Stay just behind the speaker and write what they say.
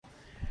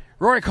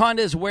Rorick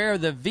Honda is aware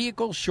of the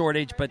vehicle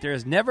shortage, but there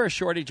is never a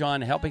shortage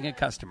on helping a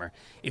customer.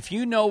 If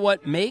you know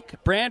what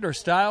make, brand, or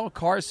style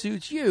car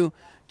suits you,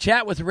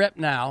 chat with Rep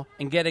now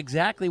and get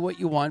exactly what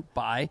you want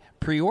by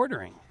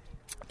pre-ordering.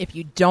 If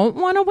you don't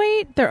want to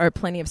wait, there are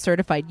plenty of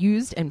certified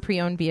used and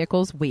pre-owned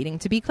vehicles waiting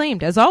to be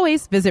claimed. As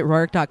always, visit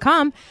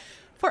Rorick.com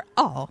for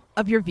all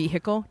of your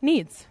vehicle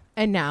needs.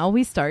 And now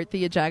we start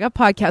the YaJagoff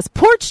podcast,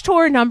 Porch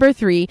Tour number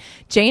 3,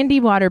 J&D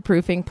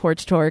Waterproofing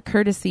Porch Tour,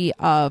 courtesy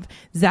of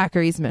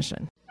Zachary's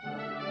Mission.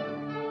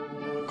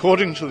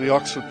 According to the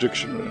Oxford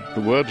Dictionary, the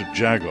word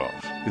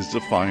jagoff is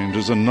defined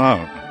as a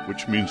noun,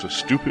 which means a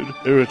stupid,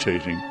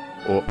 irritating,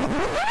 or...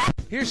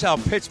 Here's how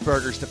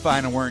Pittsburghers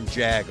define a word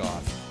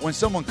jagoff. When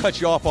someone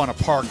cuts you off on a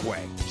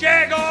parkway.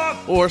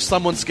 Jagoff! Or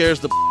someone scares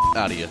the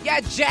out of you. Yeah,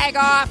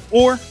 jagoff!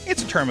 Or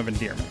it's a term of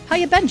endearment. How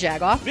you been,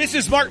 jagoff? This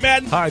is Mark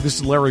Madden. Hi, this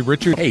is Larry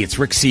Richard. Hey, it's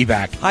Rick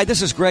Seaback. Hi,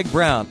 this is Greg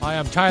Brown. Hi,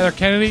 I'm Tyler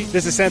Kennedy.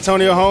 This is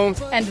Santonio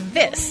Holmes. And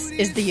this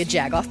is the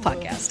YaJagoff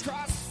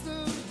podcast.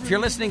 If you're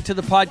listening to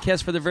the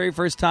podcast for the very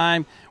first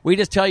time, we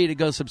just tell you to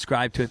go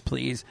subscribe to it,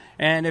 please.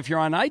 And if you're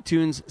on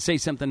iTunes, say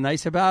something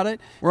nice about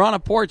it. We're on a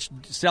porch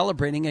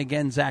celebrating,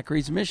 again,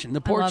 Zachary's Mission, the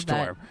Porch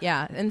Tour.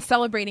 Yeah, and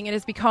celebrating it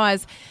is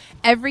because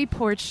every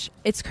porch,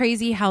 it's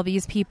crazy how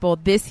these people,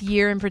 this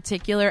year in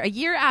particular, a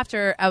year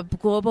after a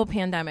global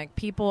pandemic,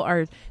 people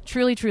are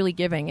truly, truly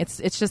giving.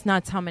 It's just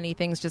nuts how many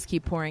things just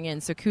keep pouring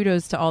in. So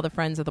kudos to all the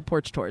friends of the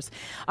Porch Tours.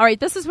 All right,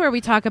 this is where we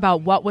talk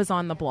about what was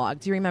on the blog.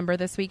 Do you remember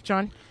this week,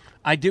 John?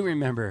 I do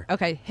remember.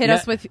 Okay, hit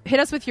us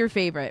with your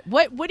favorite.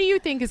 What do you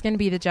think is going to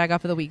be the Jagoff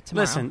of the week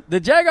tomorrow? Listen,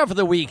 the Jagoff of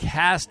the week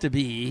has to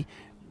be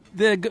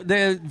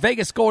the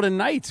Vegas Golden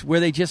Knights, where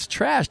they just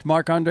trashed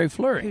Marc-Andre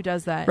Fleury. Who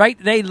does that? Right?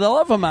 They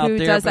love him out Who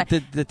there, does but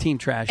that? the team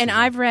trashed And him.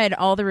 I've read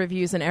all the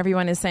reviews, and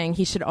everyone is saying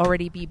he should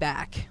already be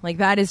back. Like,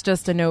 that is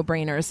just a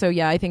no-brainer. So,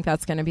 yeah, I think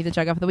that's going to be the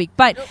Jagoff of the week.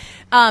 But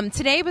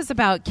today was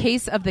about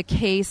Case of the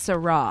K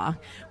Sarah,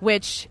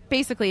 which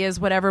basically is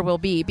whatever will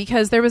be,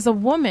 because there was a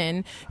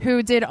woman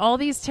who did all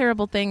these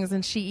terrible things,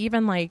 and she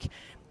even,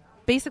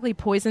 basically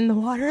poisoned the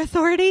water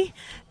authority.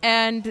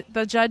 And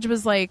the judge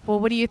was like, well,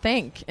 what do you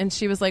think? And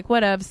she was like,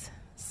 whatevs.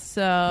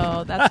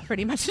 So that's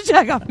pretty much a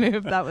Jagoff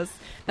move. That was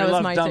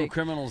my dumb take.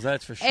 Criminals,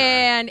 that's for sure.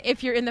 And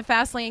if you're in the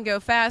fast lane, go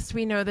fast.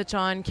 We know that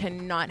John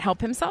cannot help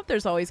himself.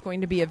 There's always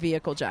going to be a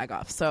vehicle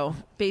Jagoff. So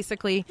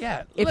basically,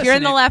 if you're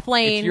in the left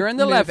lane, if you're in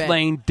the left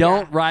lane,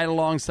 don't ride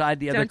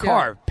alongside the other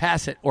car.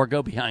 Pass it or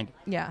go behind it.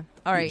 Yeah.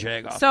 All right.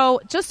 So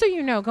just so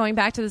you know, going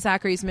back to the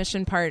Zachary's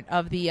Mission part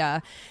of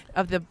the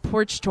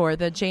Porch Tour,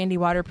 the J&D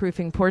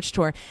Waterproofing Porch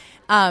Tour,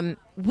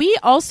 we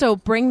also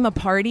bring the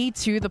party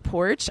to the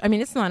porch. I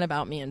mean, it's not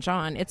about me and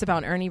John. It's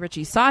about Ernie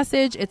Ritchie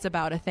Sausage. It's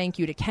about a thank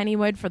you to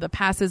Kennywood for the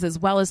passes, as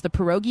well as the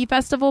Pierogi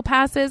Festival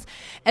passes,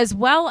 as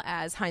well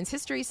as Heinz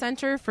History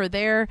Center for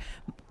their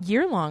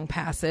year-long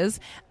passes.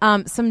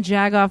 Some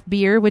Jagoff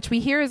beer, which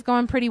we hear is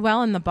going pretty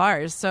well in the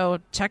bars. So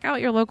check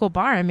out your local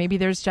bar, and maybe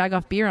there's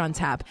Jagoff beer on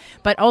tap.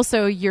 But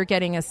also, you're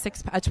getting a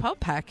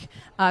 12-pack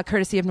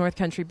courtesy of North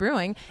Country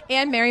Brewing.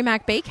 And Mary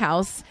Mac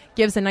Bakehouse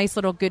gives a nice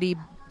little goodie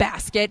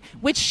basket,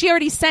 which she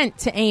already sent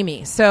to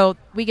Amy. So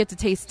we get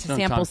to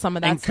sample some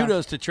of that and stuff.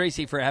 kudos to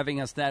Tracy for having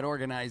us that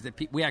organized that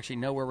we actually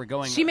know where we're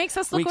going. She makes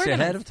us look weeks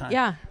organized. ahead of time.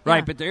 Yeah. Right,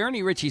 yeah. but the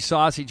Ernie Ritchie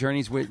Sausage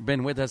Journey's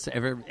been with us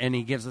ever, and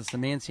he gives us the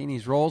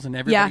Mancini's rolls, and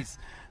everybody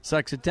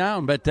sucks it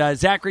down. But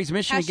Zachary's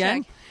Mission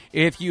again.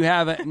 If you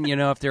have,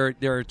 if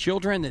there are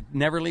children that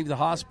never leave the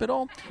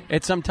hospital,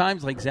 it's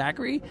sometimes like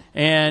Zachary,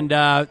 and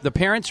the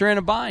parents are in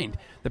a bind.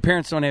 The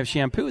parents don't have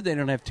shampoo, they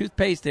don't have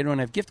toothpaste, they don't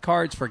have gift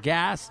cards for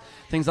gas,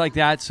 things like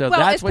that. So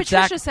that's what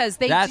Patricia says.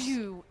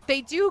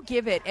 They do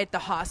give it at the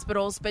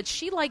hospitals, but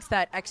she likes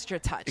that extra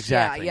touch.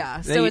 Exactly.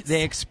 Yeah. So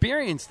they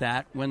experienced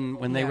that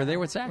when they were there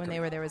with Zach. When they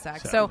were there with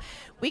Zach. So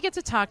we get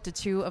to talk to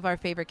two of our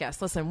favorite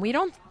guests. Listen, we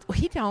don't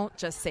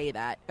just say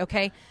that.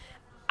 Okay,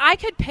 I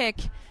could pick.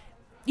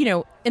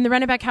 In the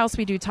Rennebeck House,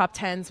 we do top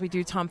 10s, we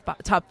do top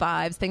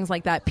 5s, things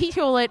like that. Pete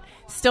Hewlett,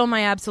 still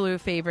my absolute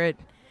favorite.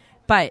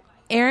 But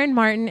Aaron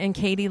Martin and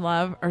Katie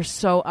Love are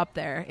so up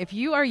there. If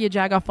you are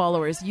YaJagoff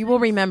followers, you will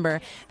remember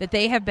that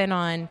they have been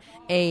on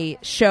a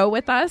show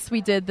with us.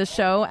 We did the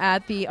show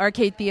at the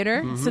Arcade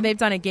Theater, so they've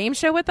done a game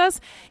show with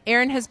us.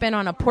 Aaron has been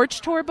on a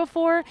porch tour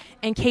before,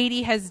 and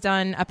Katie has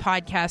done a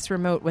podcast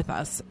remote with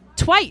us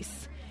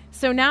twice.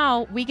 So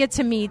now we get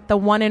to meet the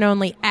one and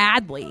only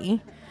Adley,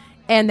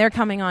 and they're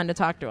coming on to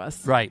talk to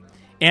us. Right.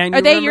 And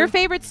are they your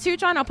favorites too,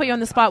 John? I'll put you on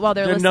the spot while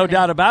they're listening. No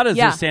doubt about it.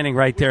 They're standing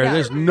right there. Yeah.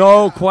 There's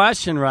no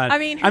question, right? I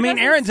mean,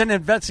 Aaron's an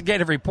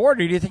investigative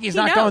reporter. Do you think he's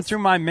not going through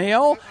my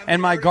mail and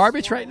my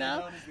garbage right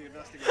now?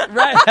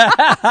 Right.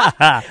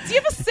 Do you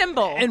have a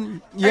symbol?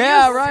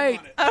 Right.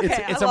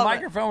 Okay, it's a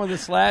microphone with a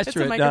slash it's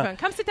through it. It's a microphone.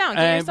 Come sit down.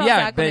 Get yourself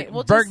acclimated.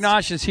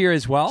 Bergnosh is here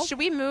as well. Should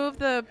we move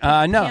the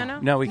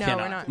piano? No, we cannot.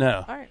 We're not.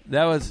 No. All right.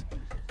 That was...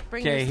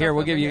 Okay, here,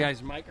 we'll give you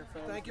guys a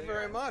microphone. Thank you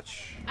very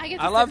much.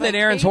 I love that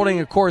Aaron's holding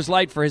a Coors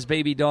Light for his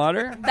baby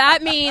daughter.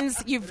 That means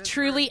you've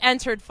truly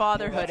entered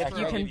fatherhood if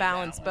you can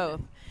balance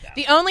both.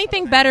 The only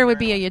thing better would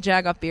be a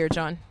YaJagoff beer,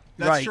 John.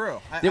 That's true.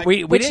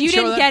 We Which didn't you show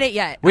didn't them, get it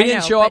yet. We I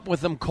didn't know, show but up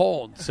with them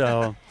cold,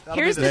 so.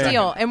 Here's the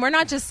deal, and we're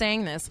not just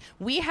saying this.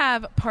 We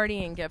have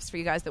partying gifts for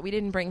you guys that we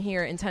didn't bring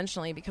here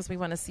intentionally because we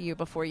want to see you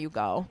before you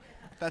go.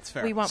 That's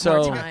fair. We want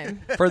more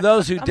time. For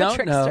those who I'm a don't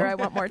trickster. know, I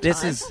want more time.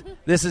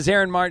 This is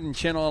Aaron Martin,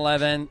 Channel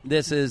 11.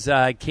 This is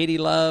Katie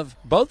Love.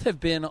 Both have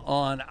been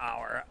on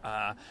our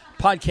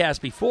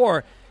podcast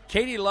before.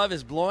 Katie Love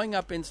is blowing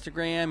up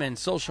Instagram and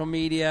social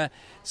media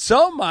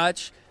so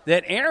much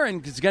that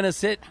Aaron is going to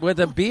sit with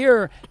a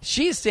beer.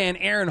 She's saying,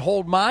 Aaron,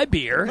 hold my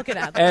beer. Look at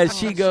that. As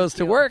she goes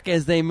to work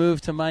as they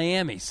move to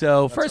Miami.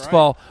 So first of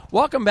all,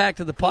 welcome back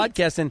to the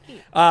podcast.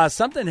 And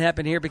something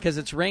happened here because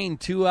it's rained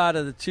 2 out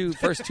of the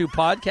first two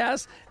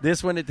podcasts.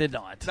 This one it did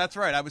not. That's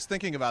right. I was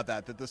thinking about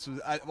that this was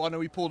when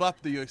we pulled up,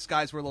 the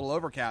skies were a little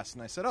overcast,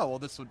 and I said, oh, well,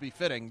 this would be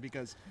fitting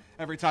because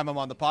every time I'm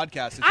on the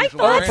podcast, it's I usually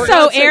thought raining.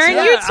 so, Aaron.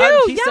 Yeah, you I'm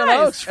too. Keystone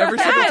Yes. Oaks. Every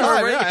single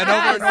time, Yes. yeah. And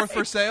over at North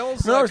for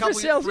Sales. North for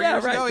Sales, yeah,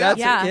 right. Ago, That's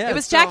Yeah, it, it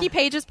was so- Jackie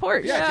Page's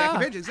Porch. Yeah,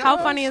 Jackie Page, exactly. How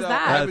funny is So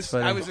that? That's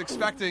funny. I was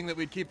expecting that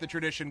we'd keep the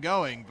tradition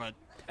going, but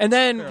And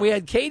then we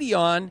had Katie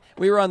on.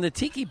 We were on the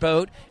tiki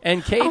boat,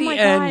 and Katie my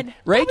and God.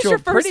 Rachel That was your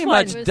first pretty one.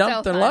 much It was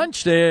dumped so the fun.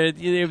 lunch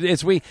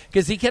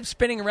because he kept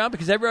spinning around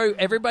because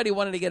everybody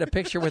wanted to get a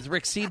picture with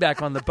Rick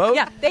Seaback on the boat.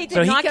 Yeah, they did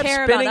so he not kept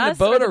care spinning about the us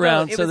boat or the boat.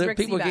 around It so was that Rick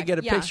people Seaback. could get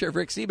a Yeah. picture of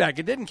Rick Seaback.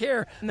 It didn't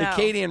care No. that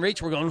Katie and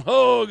Rachel were going,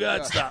 oh,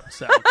 God, stop.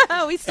 So.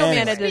 We still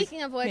Anyway. managed.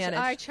 Speaking of which,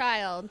 our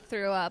child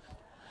threw up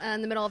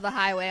in the middle of the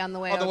highway on the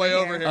way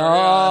over here.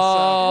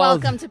 Oh,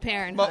 Welcome to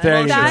parenthood.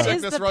 There you That go.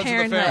 is This the runs in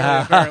parenthood.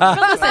 family, apparently.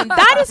 But listen,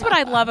 that is what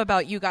I love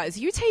about you guys.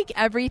 You take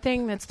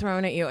everything that's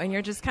thrown at you, and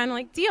you're just kind of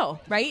like,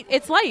 deal, right?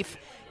 It's life.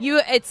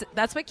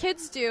 That's what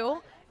kids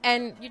do.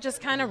 And you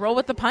just kind of roll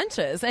with the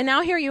punches. And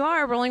now here you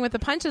are rolling with the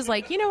punches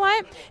like, you know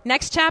what?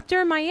 Next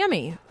chapter,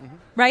 Miami,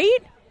 right?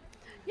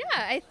 Yeah,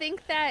 I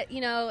think that,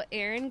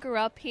 Aaron grew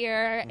up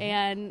here,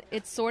 and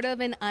it's sort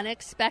of an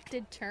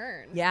unexpected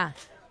turn. Yeah.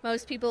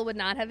 Most people would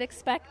not have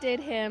expected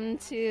him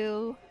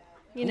to,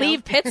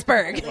 Leave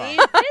Pittsburgh. leave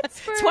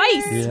Pittsburgh.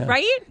 Twice, Yeah.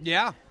 right?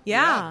 Yeah.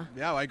 Yeah.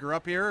 Yeah, I grew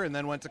up here and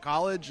then went to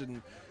college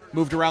and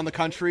moved around the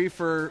country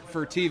for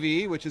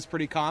TV, which is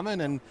pretty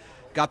common, and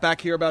got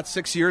back here about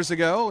 6 years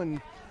ago.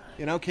 And,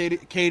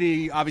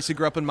 Katie obviously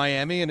grew up in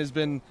Miami and has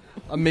been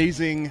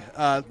amazing.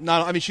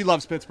 She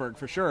loves Pittsburgh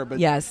for sure, but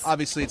Yes.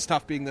 obviously it's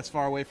tough being this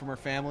far away from her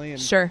family. And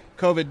Sure.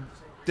 COVID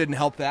didn't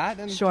help that.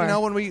 And, Sure.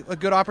 when a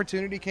good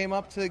opportunity came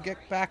up to get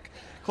back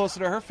closer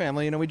to her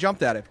family, we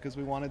jumped at it because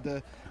we wanted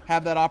to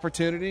have that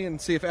opportunity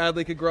and see if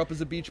Adley could grow up as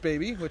a beach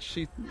baby, which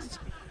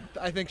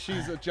I think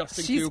she's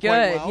adjusting She's to good,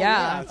 quite well.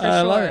 yeah. For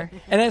I love sure.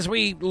 it. And as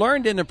we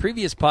learned in the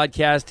previous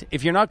podcast,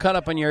 if you're not caught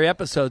up on your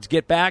episodes,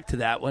 get back to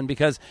that one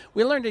because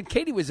we learned that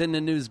Katie was in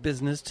the news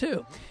business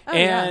too,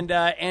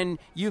 and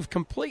you've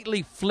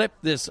completely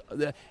flipped this.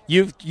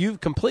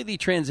 You've completely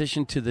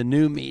transitioned to the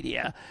new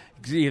media.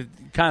 You've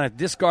kind of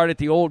discarded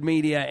the old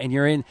media, and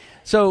you're in.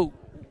 So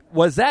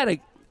was that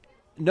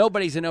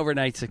nobody's an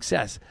overnight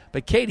success.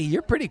 But, Katie,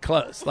 you're pretty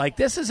close. Like,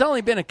 this has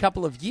only been a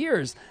couple of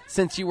years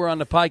since you were on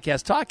the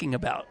podcast talking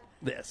about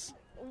this.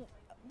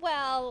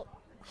 Well,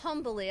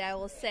 humbly, I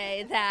will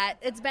say that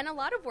it's been a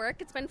lot of work.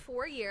 It's been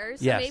 4 years.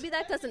 So Yes. maybe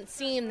that doesn't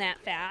seem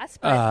that fast.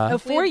 But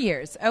 4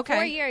 years. Okay.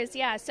 4 years,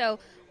 yeah. So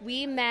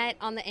we met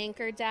on the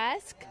anchor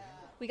desk.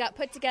 We got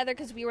put together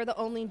because we were the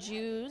only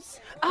Jews.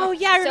 Oh,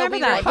 yeah, I So remember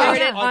we that. recorded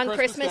Yeah. on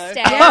Christmas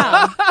Day.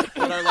 Yeah. At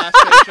our last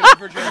station in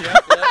Virginia.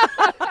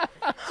 Yeah.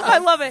 I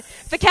love it.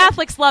 The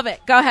Catholics love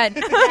it. Go ahead.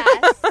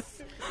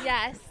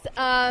 Yes.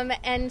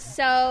 And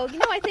so,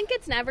 I think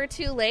it's never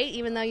too late,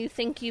 even though you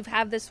think you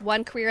have this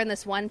one career and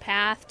this one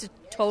path, to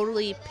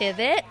totally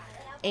pivot.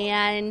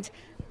 And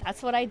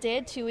that's what I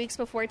did 2 weeks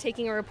before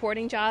taking a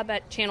reporting job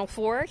at Channel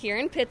 4 here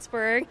in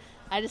Pittsburgh.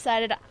 I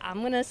decided I'm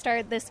going to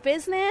start this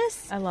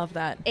business. I love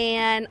that.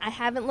 And I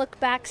haven't looked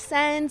back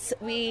since.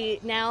 We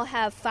now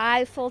have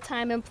 5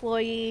 full-time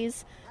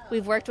employees.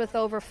 We've worked with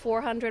over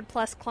 400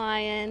 plus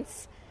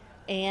clients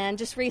and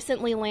just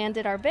recently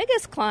landed our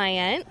biggest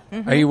client.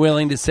 Mm-hmm. Are you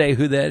willing to say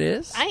who that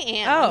is? I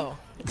am. Oh.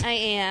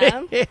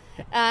 I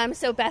am.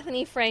 So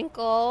Bethany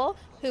Frankel,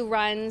 who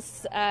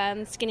runs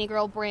Skinny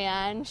Girl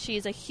brand,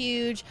 she's a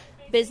huge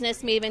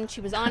business maven.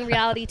 She was on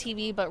reality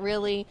TV, but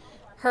really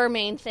her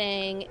main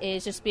thing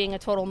is just being a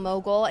total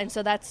mogul, and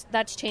so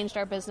that's changed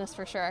our business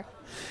for sure.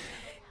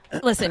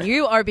 Listen,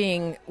 you are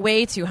being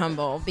way too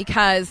humble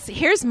because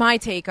here's my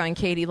take on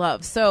Katie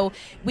Love. So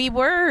we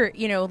were,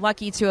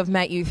 lucky to have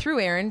met you through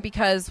Aaron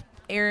because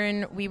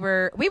Aaron, we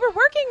were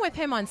working with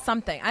him on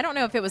something. I don't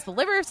know if it was the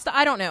liver stuff.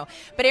 I don't know.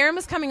 But Aaron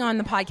was coming on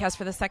the podcast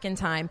for the second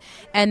time.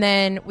 And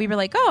then we were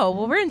like, oh,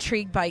 well, we're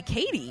intrigued by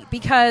Katie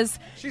because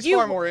She's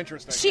far more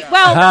interesting.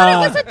 Well,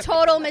 it was a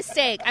total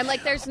mistake. I'm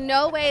like, there's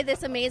no way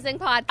this amazing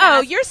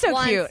podcast you're so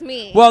wants cute.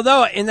 me. Well,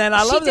 no, and then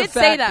I love the did fact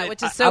say that,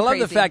 which is so I love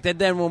crazy. the fact that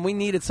then when we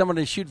needed someone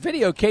to shoot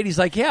video, Katie's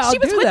like, "Yeah, I'll She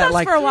was do with that." us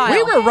Like for a while.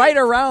 we were right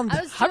around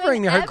I was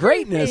hovering doing her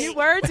greatness. You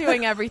were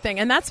doing everything.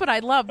 And that's what I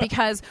love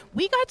because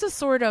we got to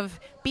sort of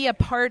be a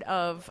part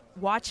of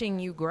watching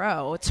you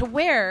grow to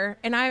where,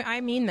 and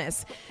I mean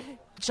this,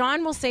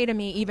 John will say to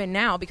me even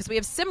now, because we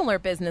have similar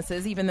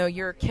businesses, even though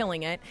you're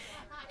killing it,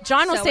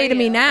 John will So say are to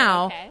me you.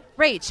 now, Okay.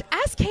 Rach,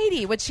 ask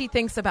Katie what she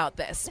thinks about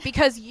this,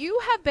 because you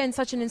have been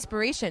such an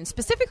inspiration,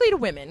 specifically to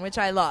women, which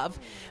I love.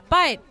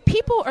 But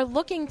people are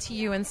looking to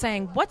you and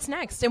saying, what's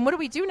next? And what do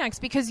we do next?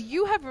 Because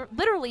you have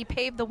literally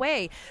paved the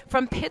way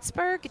from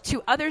Pittsburgh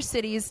to other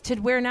cities to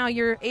where now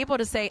you're able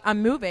to say,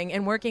 I'm moving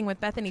and working with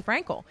Bethany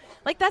Frankel.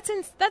 Like, that's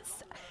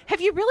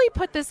have you really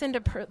put this into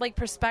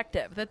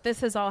perspective, that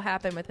this has all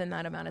happened within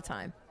that amount of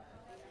time?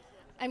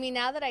 I mean,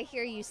 now that I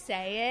hear you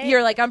say it,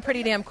 You're like, I'm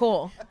pretty damn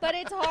cool. but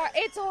it's hard.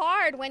 It's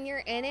hard when you're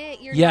in it.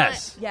 You're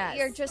Yes. not. Yes.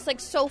 You're just like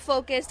so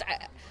focused.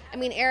 I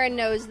mean, Aaron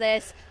knows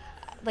this.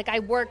 Like, I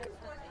work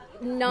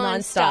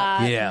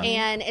nonstop. Yeah.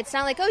 And it's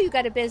not like, oh, you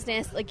got a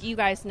business. Like, you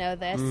guys know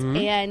this.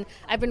 And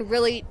I've been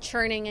really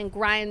churning and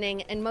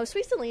grinding. And most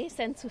recently,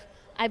 since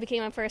I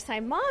became a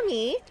first-time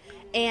mommy,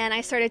 and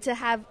I started to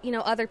have,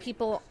 other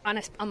people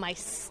on my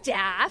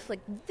staff.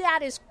 Like,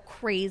 that is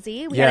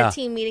crazy. We had a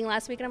team meeting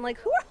last week, and I'm like,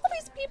 who are all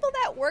these people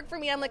that work for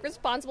me? I'm, like,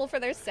 responsible for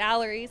their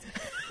salaries.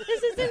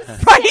 This is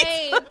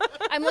insane.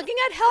 I'm looking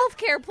at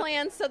healthcare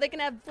plans so they can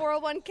have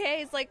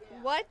 401ks. Like,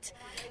 what?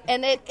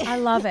 And I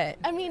love it.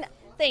 I mean,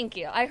 thank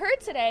you. I heard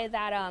today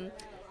that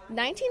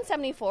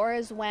 1974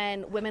 is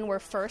when women were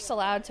first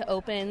allowed to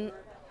open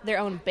their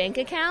own bank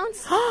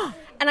accounts.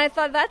 And I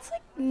thought, that's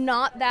like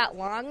not that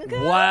long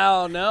ago.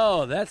 Wow,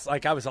 no, that's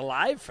like I was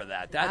alive for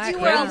that. That's You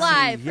crazy. were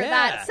alive for Yeah.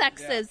 that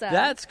sexism.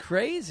 That's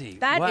crazy.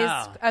 That is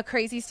Wow. a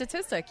crazy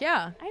statistic,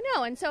 yeah. I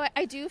know, and so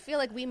I do feel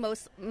like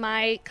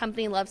my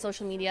company loves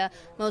social media,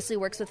 mostly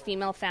works with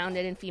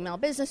female-founded and female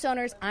business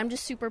owners. I'm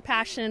just super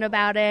passionate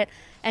about it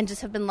and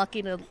just have been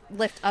lucky to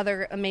lift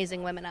other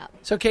amazing women up.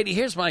 So, Katie,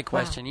 here's my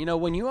question.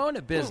 When you own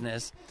a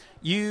business,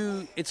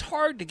 it's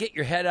hard to get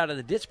your head out of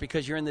the ditch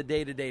because you're in the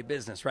day-to-day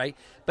business, right?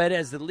 But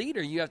as the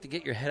leader, you have to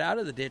get your head out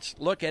of the ditch,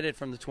 look at it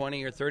from the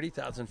 20 or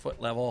 30,000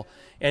 foot level,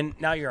 and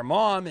now you're a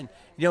mom. And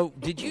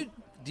did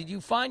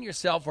you find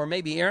yourself, or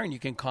maybe Aaron, you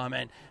can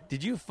comment?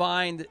 Did you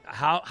find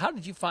how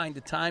did you find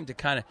the time to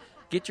kind of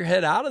get your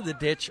head out of the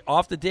ditch,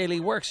 off the daily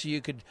work, so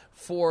you could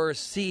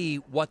foresee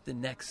what the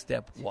next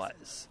step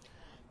was?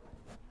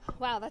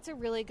 Wow, that's a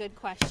really good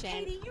question.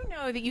 Katie, you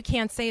know that you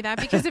can't say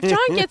that, because if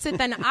John gets it,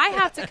 then I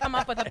have to come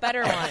up with a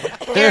better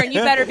one. Aaron,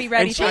 you better be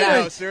ready And for she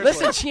that. was-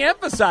 listen, she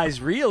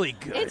emphasized really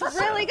good. It's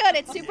really good.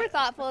 It's super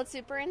thoughtful. It's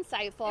super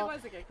insightful. It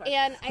was a good question.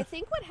 And I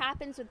think what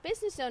happens with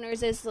business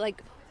owners is,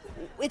 like,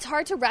 it's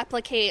hard to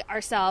replicate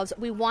ourselves.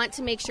 We want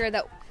to make sure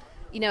that,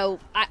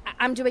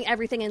 I'm doing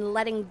everything and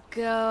letting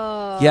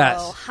go.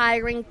 Yes.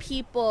 Hiring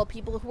people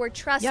who are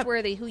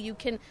trustworthy, who you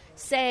can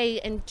say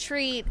and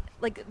treat,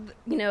 like,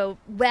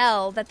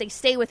 well, that they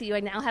stay with you. I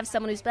now have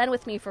someone who's been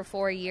with me for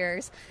 4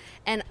 years.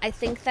 And I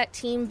think that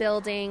team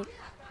building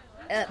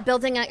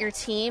out your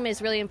team is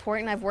really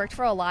important. I've worked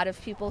for a lot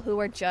of people who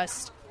are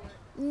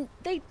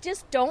they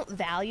just don't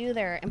value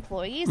their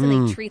employees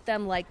and they treat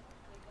them like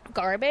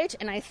garbage.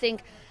 And I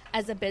think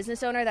as a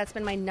business owner, that's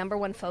been my number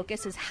one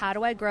focus, is how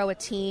do I grow a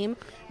team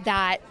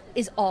that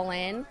is all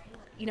in,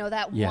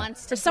 that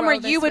wants to For somewhere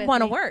grow this you would with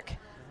want to me. work.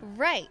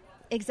 Right.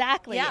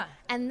 Exactly. Yeah.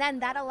 And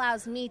then that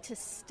allows me to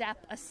step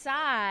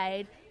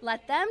aside,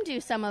 let them do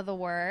some of the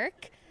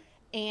work,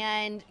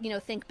 and,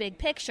 think big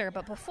picture.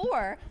 But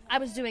before, I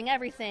was doing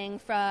everything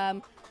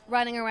from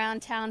running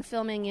around town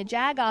filming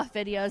YaJagoff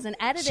videos and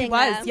editing She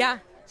was, them. yeah.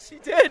 She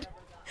did.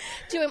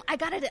 I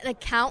got an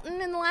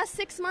accountant in the last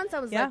 6 months. I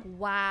was like,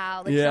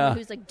 wow. Like, Yeah. someone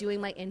who's, like,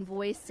 doing my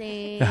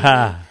invoicing.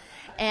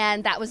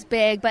 And that was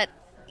big. But,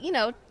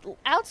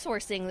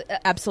 outsourcing.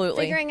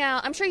 Absolutely. Figuring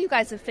out. I'm sure you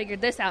guys have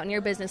figured this out in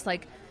your business.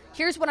 Like,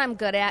 here's what I'm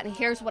good at and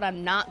here's what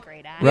I'm not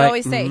great at. We Right.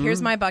 always say,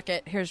 here's my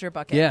bucket, here's your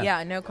bucket.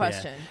 Yeah, no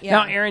question. Yeah.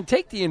 Now, Aaron,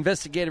 take the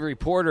investigative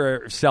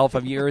reporter self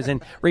of yours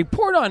and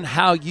report on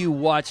how you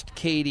watched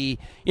Katie.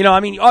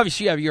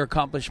 Obviously you have your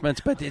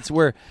accomplishments, but it's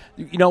where,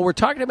 we're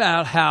talking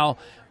about how,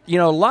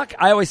 luck,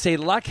 I always say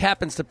luck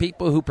happens to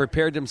people who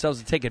prepared themselves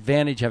to take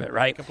advantage of it,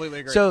 right?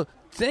 Completely agree. So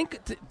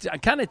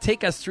kind of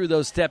take us through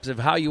those steps of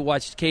how you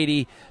watched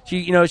Katie.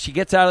 She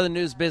gets out of the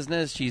news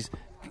business. She's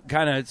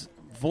kind of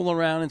fooling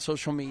around in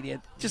social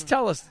media. Just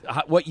tell us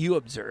what you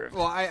observed.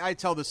 Well, I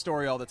tell this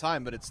story all the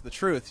time, but it's the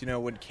truth.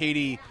 When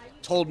Katie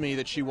told me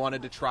that she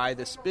wanted to try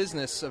this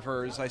business of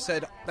hers, I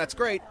said, that's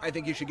great. I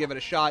think you should give it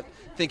a shot,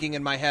 thinking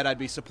in my head I'd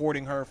be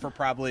supporting her for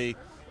probably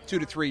 2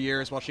 to 3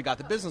 years while she got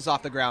the business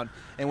off the ground,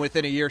 and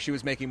within a year she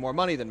was making more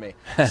money than me.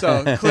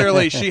 So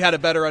clearly she had a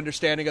better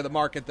understanding of the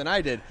market than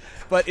I did.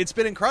 But it's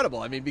been incredible.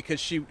 I mean, because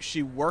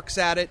she works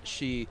at it,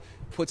 she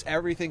puts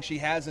everything she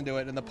has into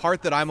it, and the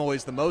part that I'm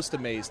always the most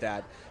amazed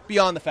at,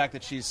 beyond the fact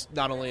that she's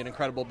not only an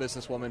incredible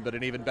businesswoman but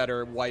an even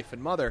better wife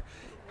and mother,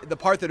 the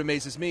part that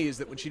amazes me is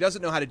that when she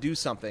doesn't know how to do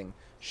something,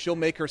 she'll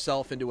make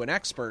herself into an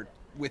expert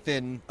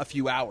within a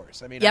few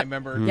hours. I mean, I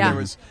remember there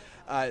was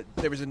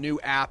a new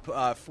app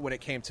when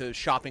it came to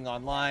shopping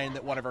online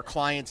that one of her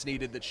clients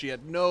needed that she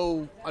had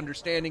no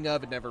understanding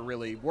of and never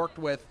really worked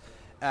with.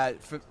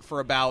 for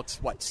about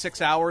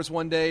 6 hours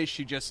one day.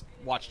 She just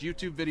watched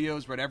YouTube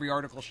videos, read every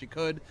article she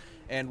could,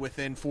 and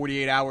within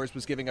 48 hours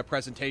was giving a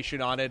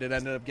presentation on it and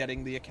ended up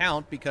getting the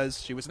account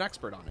because she was an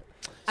expert on it.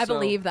 I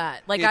believe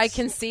that. Like, I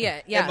can see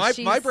it. Yeah,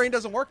 my brain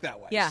doesn't work that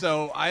way. Yeah.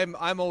 So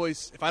I'm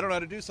always, if I don't know how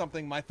to do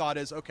something, my thought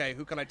is, okay,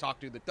 who can I talk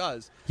to that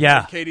does? Yeah.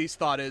 And Katie's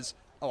thought is,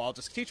 I'll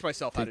just teach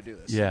myself how to do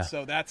this. Yeah.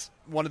 So that's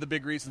one of the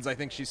big reasons I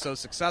think she's so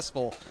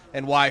successful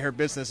and why her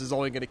business is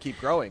only going to keep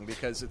growing,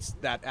 because it's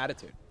that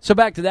attitude. So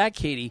back to that,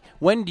 Katie,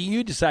 when do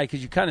you decide,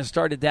 because you kind of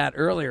started that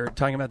earlier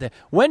talking about that,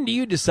 when do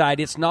you decide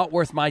it's not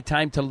worth my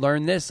time to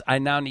learn this? I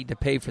now need to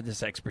pay for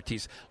this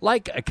expertise,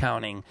 like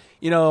accounting,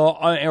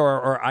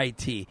 or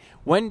IT.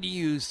 When do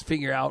you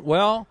figure out,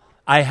 well,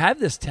 I have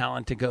this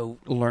talent to go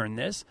learn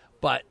this,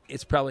 but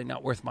it's probably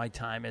not worth my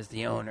time as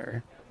the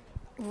owner?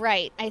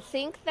 Right. I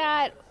think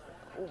that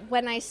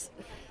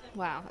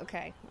wow,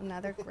 okay,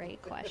 another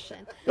great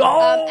question.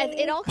 Oh!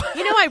 It all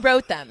I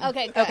wrote them.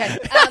 Okay, good. Okay.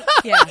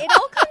 Yeah. It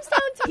all comes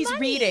down to He's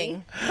money.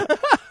 reading.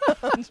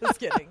 I'm just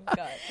kidding.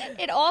 Go ahead.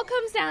 It all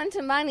comes down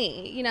to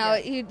money.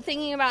 You're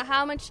thinking about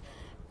how much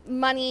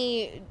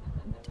money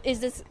is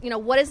this,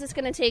 what is this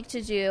going to take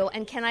to do,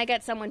 and can I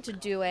get someone to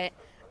do it?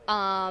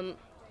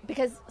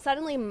 Because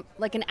suddenly,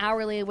 like, an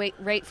hourly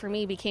rate for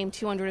me became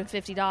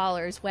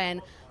 $250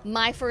 when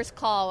my first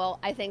call,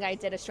 I think I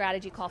did a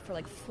strategy call for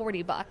like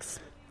 $40.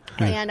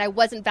 And I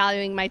wasn't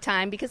valuing my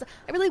time because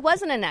I really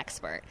wasn't an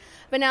expert.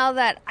 But now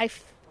that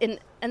and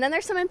then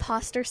there's some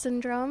imposter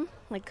syndrome.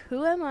 Like,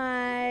 who am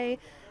I?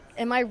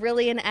 Am I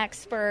really an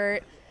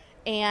expert?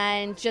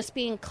 And just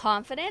being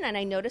confident. And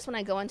I notice when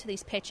I go into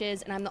these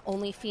pitches and I'm the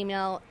only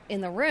female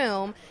in the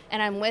room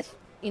and I'm with,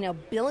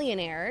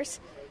 billionaires,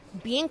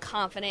 being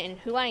confident in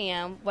who I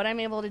am, what I'm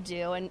able to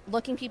do, and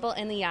looking people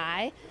in the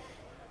eye,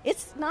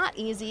 it's not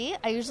easy.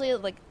 I usually,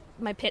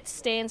 my pit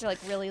stains are,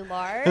 really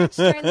large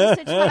during these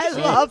situations. I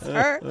love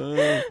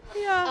her.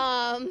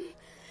 Yeah.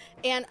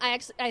 And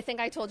I think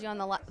I told you on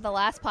the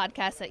last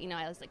podcast that,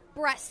 I was,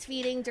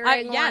 breastfeeding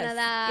during one of them.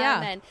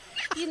 Yeah. And,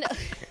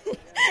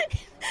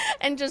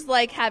 and just,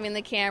 having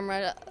the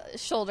camera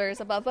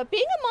shoulders above. But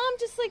being a mom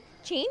just,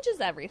 changes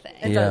everything.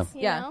 It does.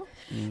 Yeah.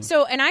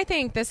 So, and I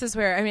think this is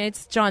where,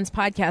 it's John's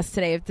podcast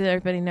today. If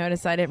everybody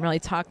noticed, I didn't really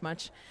talk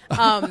much.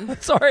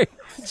 Sorry.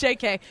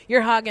 JK,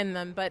 you're hogging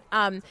them. But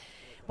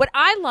what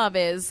I love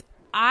is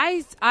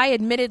I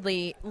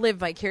admittedly live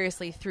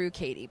vicariously through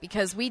Katie,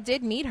 because we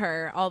did meet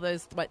her all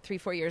those,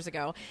 3-4 years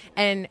ago.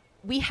 And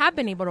we have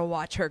been able to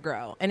watch her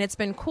grow. And it's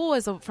been cool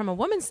from a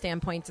woman's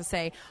standpoint to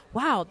say,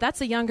 wow,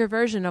 that's a younger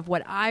version of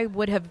what I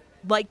would have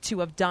liked to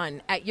have done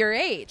at your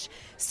age.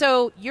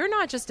 So you're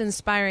not just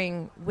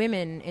inspiring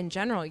women in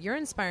general, you're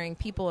inspiring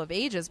people of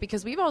ages,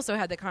 because we've also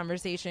had the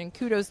conversation,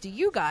 kudos to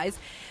you guys,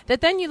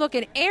 that then you look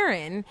at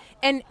Aaron,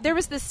 and there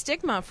was this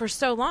stigma for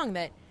so long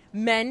that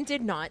men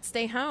did not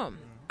stay home.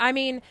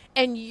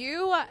 And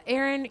you,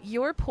 Aaron,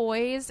 your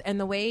poise and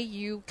the way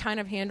you kind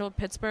of handled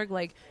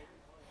Pittsburgh,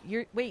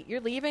 you're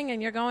leaving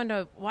and you're going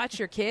to watch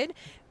your kid,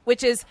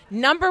 which is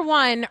number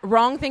one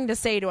wrong thing to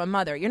say to a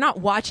mother. You're not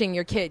watching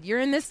your kid. You're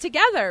in this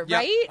together,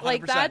 right?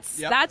 100%.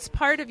 That's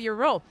part of your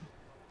role.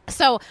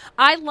 So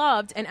I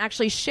loved and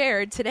actually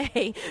shared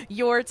today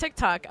your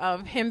TikTok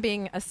of him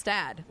being a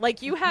stad.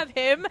 You have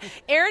him.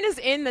 Aaron is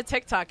in the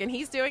TikTok, and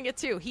he's doing it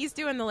too. He's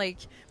doing the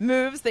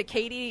moves that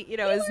Katie,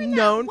 is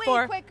known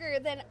for. Way quicker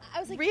than I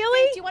was like.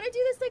 Really? Do you want to do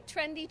this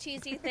trendy,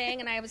 cheesy thing?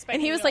 And I was.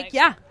 And he was like,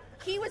 yeah.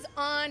 He was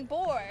on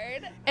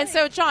board. And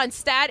so, John,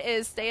 Stat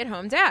is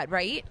stay-at-home dad,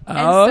 right?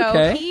 Oh, and so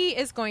okay. he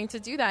is going to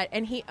do that,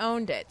 and he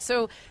owned it.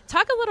 So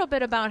talk a little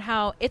bit about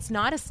how it's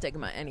not a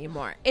stigma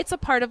anymore. It's a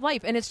part of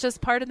life, and it's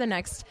just part of the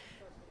next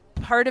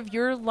part of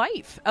your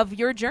life, of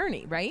your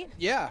journey, right?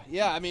 Yeah.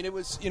 It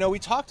was, we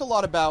talked a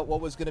lot about what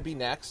was going to be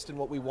next and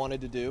what we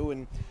wanted to do.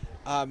 And,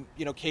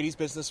 Katie's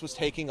business was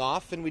taking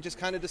off, and we just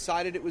kind of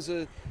decided it was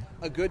a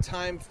good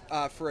time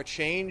for a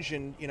change.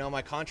 And,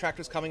 my contract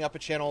was coming up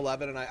at Channel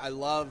 11, and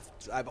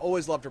I've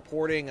always loved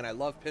reporting, and I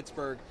love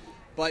Pittsburgh.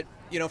 But,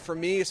 for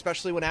me,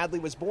 especially when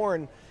Adley was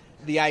born,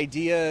 the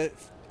idea,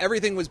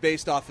 everything was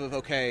based off of,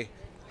 okay,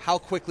 how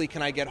quickly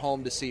can I get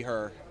home to see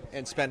her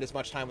and spend as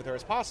much time with her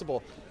as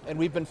possible? And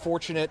we've been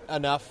fortunate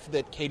enough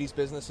that Katie's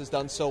business has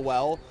done so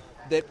well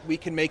that we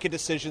can make a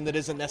decision that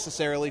isn't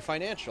necessarily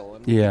financial,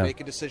 and we can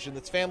make a decision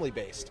that's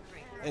family-based.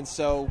 And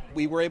so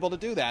we were able to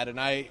do that.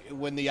 And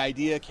when the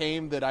idea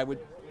came that I would,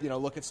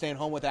 look at staying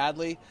home with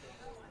Adley,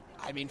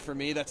 for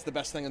me, that's the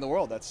best thing in the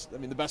world.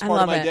 The best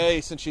part of my day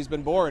since she's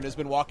been born has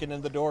been walking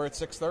in the door at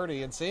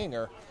 6:30 and seeing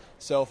her.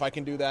 So if I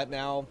can do that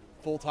now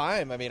full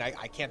time,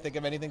 I can't think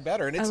of anything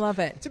better. And I love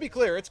it. To be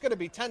clear, it's going to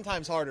be 10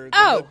 times harder than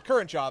the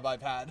current job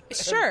I've had.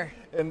 Sure.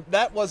 And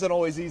that wasn't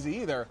always easy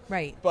either.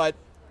 Right. But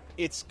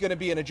it's going to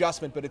be an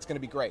adjustment, but it's going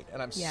to be great.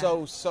 And I'm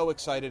so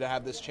excited to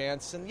have this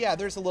chance. And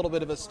there's a little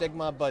bit of a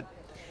stigma, but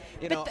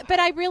But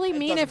I really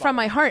mean it from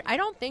my heart. I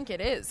don't think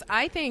it is.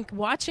 I think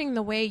watching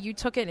the way you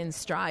took it in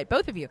stride,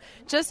 both of you,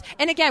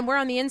 and again, we're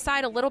on the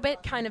inside a little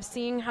bit, kind of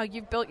seeing how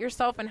you've built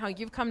yourself and how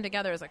you've come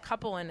together as a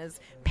couple and as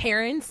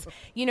parents,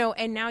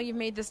 and now you've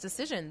made this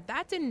decision.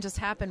 That didn't just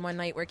happen one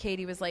night where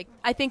Katie was like,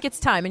 I think it's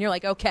time. And you're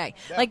like, okay.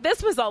 Yeah. Like,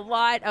 this was a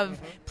lot of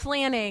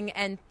planning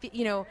and,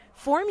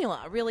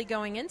 formula really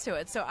going into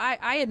it. So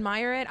I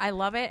admire it. I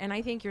love it. And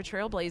I think you're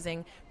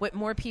trailblazing what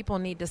more people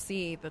need to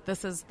see, that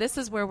this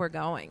is where we're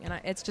going. And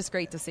it's just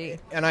great to see.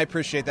 And I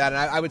appreciate that.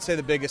 And I would say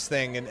the biggest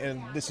thing,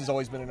 and this has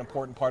always been an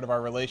important part of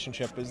our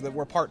relationship, is that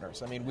we're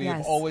partners. I mean, we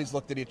have always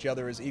looked at each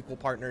other as equal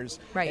partners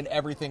in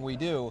everything we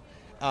do.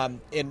 I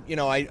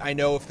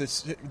know if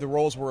the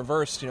roles were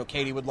reversed,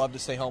 Katie would love to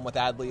stay home with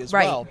Adley as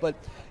well. But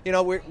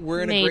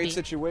we're in a great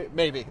situation.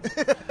 Maybe.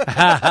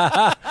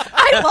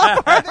 I love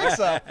her. I think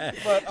so.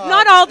 But,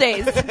 not all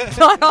days.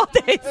 Not all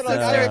days.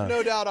 I have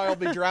no doubt I'll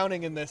be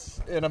drowning in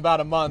this in about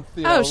a month.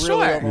 Sure.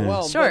 Really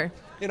overwhelmed. Sure.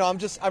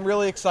 But, I'm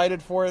really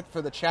excited for it,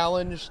 for the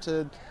challenge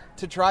to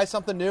try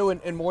something new,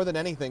 and more than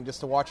anything, just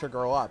to watch her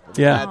grow up.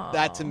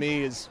 That to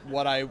me is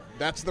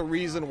that's the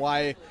reason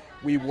why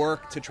we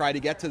work to try to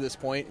get to this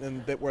point,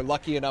 and that we're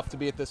lucky enough to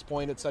be at this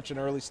point at such an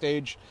early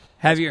stage.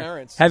 Have your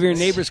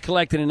neighbors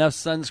collected enough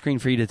sunscreen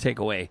for you to take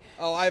away?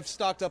 Oh, I've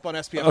stocked up on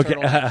SPF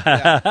turtle.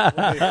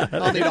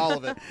 I'll need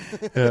all of it.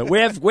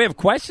 We have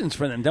questions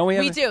for them, don't we?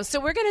 We do. So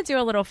we're going to do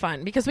a little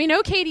fun, because we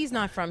know Katie's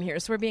not from here,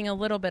 so we're being a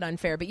little bit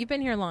unfair. But you've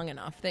been here long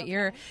enough that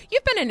you've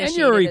been initiated. And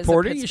you're a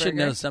reporter. You should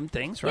know some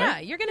things, right? Yeah,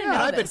 you're going to know.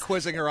 I've been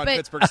quizzing her on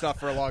Pittsburgh stuff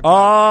for a long time.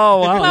 Oh,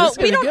 wow. Well,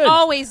 we don't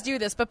always do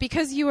this, but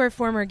because you were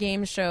former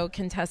game show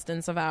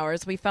contestants of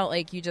ours, we felt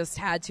like you just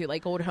had to,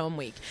 like Old Home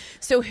Week.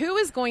 So who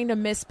is going to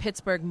miss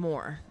Pittsburgh more?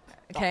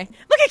 Okay.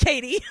 Look at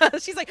Katie.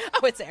 She's like,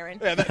 oh, it's Aaron.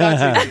 Yeah, that's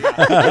easy.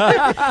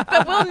 Yeah.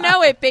 But we'll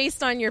know it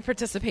based on your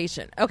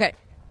participation. Okay.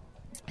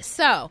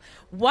 So,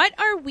 what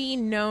are we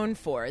known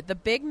for? The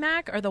Big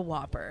Mac or the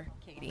Whopper?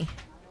 Katie.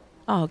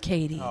 Oh,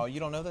 Katie. Oh, you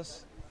don't know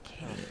this?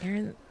 Katie.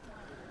 Aaron.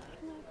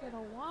 The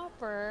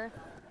Whopper.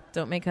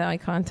 Don't make eye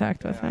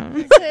contact with him.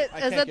 Is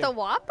it the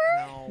Whopper?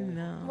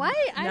 No. Why?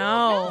 I don't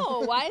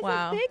know. Why is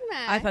it Big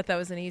Mac? I thought that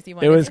was an easy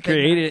one. It was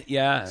created,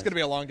 It's going to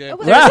be a long day. Oh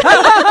my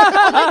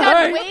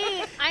God,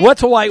 wait.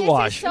 What's a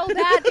whitewash? This is so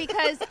bad,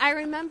 because I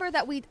remember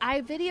that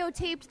I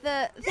videotaped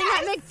the thing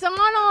at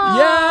McDonald's.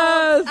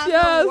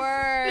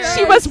 Yes.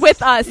 She was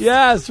with us.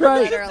 Yes,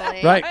 right.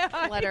 Literally. Right.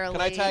 Literally.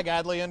 Can I tag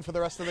Adley in for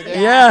the rest of the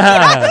game?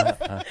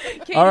 Yeah.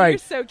 Katie, all right. You're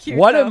so cute.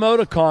 What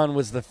emoticon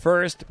was the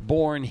first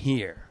born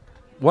here?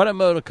 What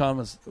emoticon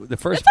was the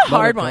first? That's a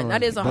hard one.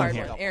 That is a hard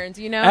one. Aaron,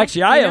 do you know?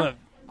 Actually, I don't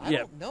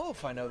know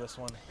if I know this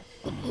one.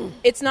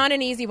 It's not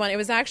an easy one. It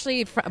was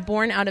actually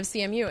born out of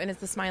CMU, and it's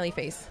the smiley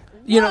face.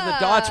 The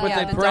dots with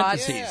the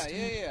parentheses.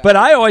 Yeah. But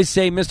I always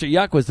say Mr.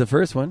 Yuck was the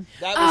first one.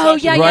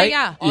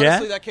 Yeah.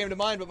 Honestly, that came to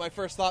mind, but my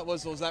first thought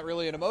was that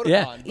really an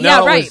emoticon?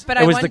 Yeah, right. But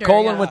it was the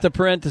colon with the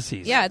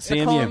parentheses. Yeah, it's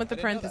the colon with the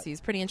parentheses.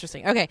 Pretty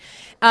interesting. Okay.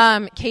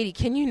 Katie,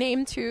 can you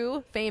name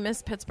two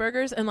famous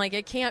Pittsburghers? And,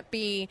 it can't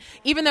be,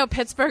 even though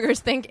Pittsburghers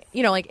think,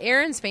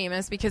 Aaron's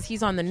famous because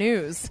he's on the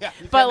news. Yeah,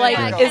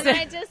 but, is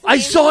it? I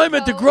saw him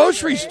at the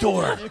grocery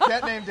store. You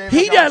can't name David.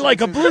 He had,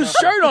 a blue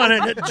shirt on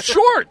and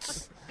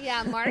shorts.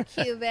 Yeah, Mark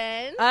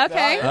Cuban.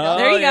 Okay.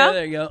 There you go.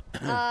 There you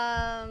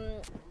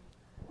go.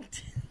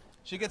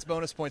 She gets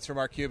bonus points for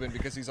Mark Cuban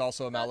because he's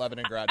also a Mount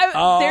Lebanon grad. There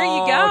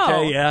you go.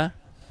 Okay, yeah.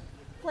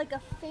 Like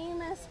a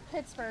famous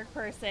Pittsburgh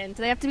person.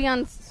 Do they have to be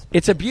on?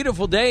 It's a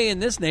beautiful day in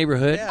this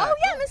neighborhood. Yeah. Oh,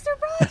 yeah, Mr.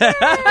 Rogers.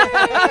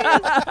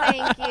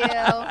 Thank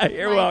you.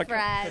 You're welcome.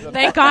 Friend.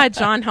 Thank God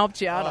John helped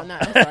you out on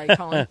that. I'm sorry,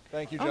 Colin.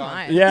 Thank you,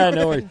 John. Yeah,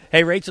 no worries.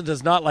 Hey, Rachel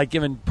does not like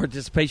giving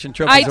participation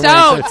trophies away.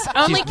 I don't. So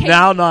Only she's Katie.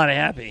 now not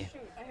happy.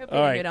 All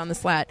right. Get on the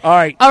slat. All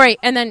right.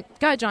 And then,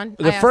 go ahead, John.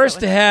 The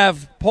first to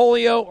have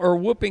polio or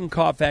whooping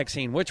cough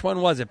vaccine. Which one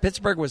was it?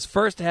 Pittsburgh was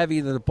first to have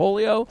either the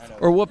polio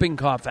or whooping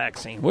cough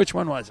vaccine. Which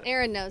one was it?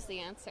 Aaron knows the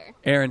answer.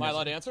 Am I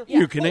allowed to answer?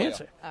 You can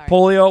answer. Right.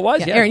 Polio it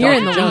was. Yeah, Aaron, you're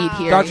in the lead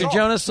here. Dr.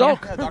 Jonas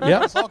Salk. Yeah, Dr.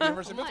 Jonas Salk,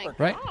 University of Pittsburgh.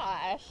 Right.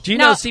 Do you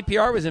know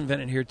CPR was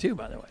invented here, too,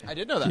 by the way? I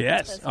did know that.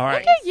 Yes. All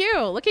right. Look at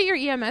you. Look at your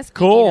EMS.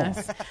 Cool. All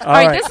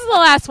right. This is the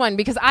last one,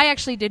 because I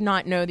actually did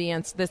not know the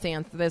answer.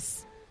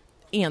 This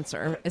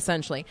answer,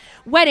 essentially.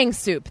 Wedding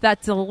soup,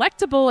 that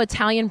delectable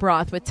Italian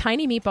broth with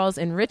tiny meatballs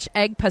and rich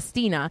egg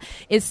pastina,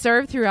 is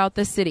served throughout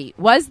the city.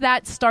 Was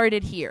that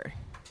started here?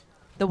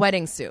 The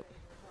wedding soup.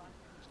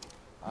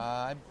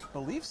 I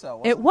believe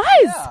so. It was.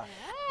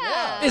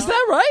 Yeah. Is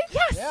that right?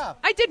 Yes. Yeah.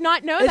 I did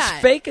not know it's that.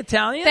 It's fake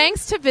Italian?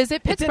 Thanks to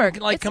Visit Pittsburgh. It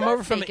didn't, come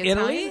over from Italy?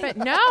 Italian, but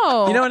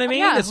no. You know what I mean?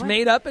 Yeah. It's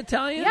made up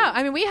Italian? Yeah.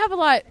 I mean, we have a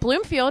lot.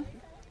 Bloomfield.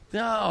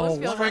 No.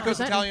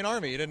 Franco's Italian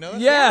Army. You didn't know that?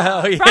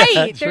 Yeah.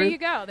 Right. There you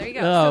go.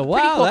 Oh, so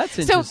wow. Cool. That's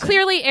interesting. So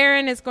clearly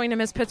Aaron is going to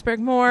miss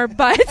Pittsburgh more,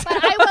 but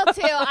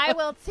I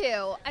will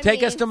too.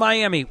 Take us to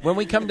Miami. When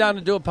we come down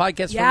to do a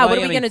podcast from Miami, what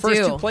are we gonna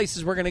first do? 2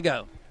 places we're going to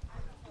go.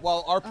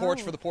 Well, our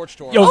porch for the porch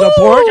tour. Yo, the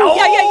porch.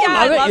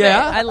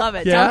 Yeah. I love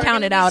it. Yeah. Don't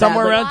count it out.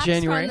 Somewhere Ashley. around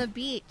January. On the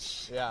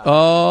beach. Yeah.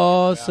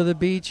 Oh, so the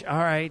beach. All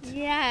right.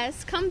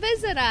 Yes, come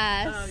visit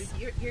us.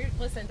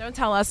 Listen, don't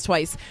tell us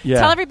twice. Yeah.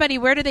 Tell everybody,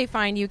 where do they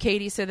find you,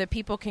 Katie, so that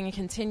people can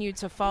continue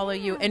to follow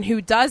you, and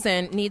who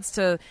doesn't needs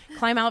to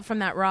climb out from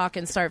that rock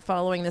and start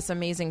following this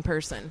amazing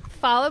person.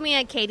 Follow me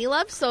at Katie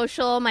Love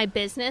Social, my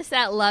business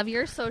at Love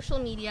Your Social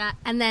Media,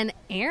 and then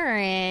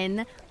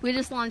Aaron, we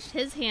just launched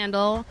his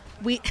handle.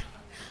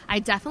 I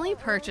definitely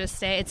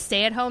purchased it. It's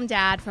Stay at Home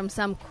Dad from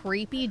some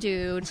creepy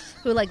dude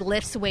who like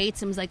lifts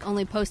weights and was like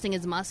only posting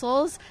his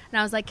muscles. And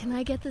I was like, can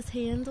I get this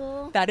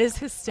handle? That is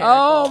hysterical.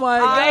 Oh my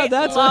God,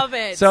 I love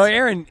it. So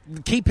Aaron,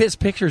 keep his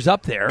pictures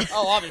up there.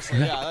 Oh, obviously,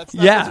 yeah.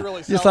 That's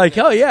really just like, it.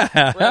 oh yeah,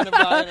 Random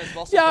guy in his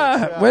muscle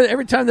yeah. pics, Well,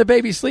 every time the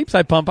baby sleeps,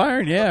 I pump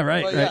iron. Yeah,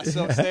 right. Well, right.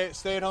 yeah, so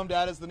Stay at Home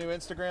Dad is the new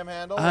Instagram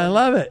handle. I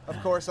love it.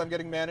 Of course, I'm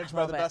getting managed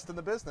by the best in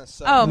the business.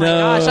 So. Oh my No,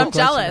 gosh, I'm of course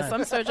jealous. not.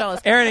 I'm so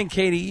jealous. Aaron and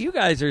Katie, you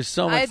guys are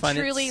so much I fun.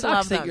 truly It sucks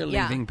love that them. you're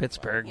Yeah. leaving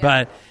Pittsburgh,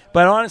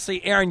 but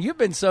honestly, Aaron, you've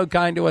been so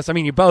kind to us. I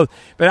mean, you both.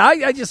 But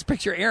I just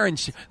picture Aaron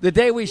the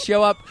day we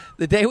show up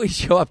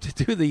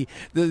to do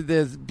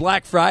the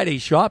Black Friday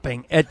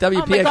shopping at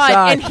WPXI,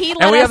 God.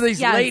 And we have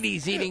these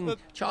ladies eating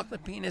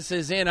chocolate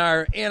penises in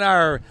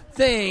our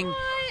thing,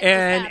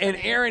 and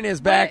Aaron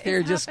is back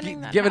there just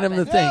giving them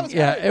the thing.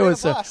 Yeah, it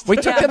was. We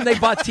took them. They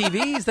bought TVs.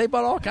 TVs. They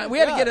bought all kinds. We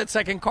had to get a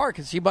second car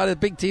because she bought a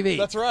big TV.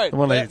 That's right.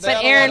 But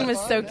Aaron was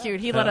so cute.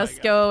 He let us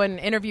go and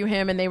interview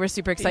him, and they were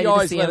super excited You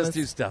always to see let him. us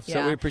do stuff, so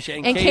Yeah. we appreciate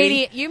it. And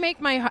Katie, you make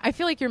I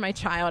feel like you're my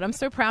child. I'm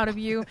so proud of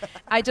you.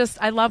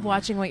 I love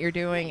watching what you're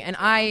doing, and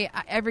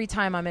every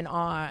time I'm in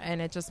awe,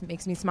 and it just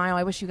makes me smile.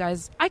 I wish you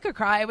guys, I could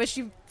cry. I wish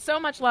you so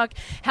much luck,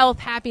 health,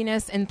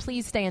 happiness, and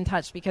please stay in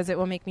touch because it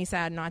will make me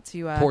sad not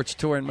to. Porch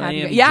tour in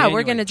Miami. Yeah,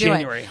 we're going to do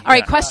January. it. All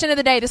right, question of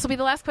the day. This will be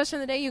the last question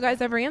of the day you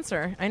guys ever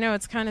answer. I know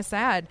it's kind of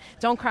sad.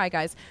 Don't cry,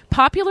 guys.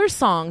 Popular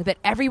song that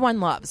everyone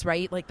loves,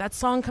 right? Like that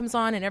song comes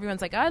on and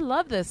everyone's like, I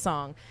love this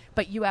song,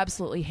 but you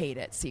absolutely hate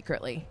it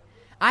secretly.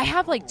 I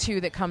have like two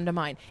that come to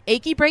mind.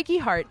 Achy Breaky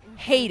Heart,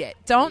 hate it.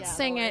 Don't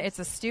sing it. It's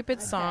a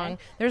stupid song.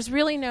 There's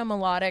really no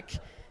melodic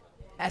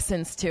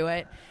essence to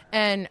it.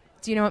 And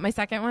do you know what my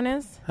second one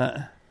is?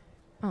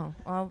 Oh,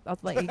 I'll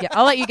let you guess.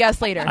 I'll let you guess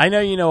later. I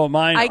know you know what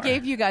mine I are.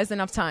 gave you guys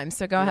enough time,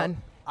 so go ahead.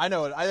 I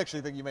know it. I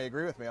actually think you may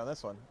agree with me on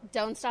this one.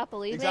 Don't Stop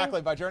Believing.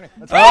 Exactly, by Journey.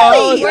 That's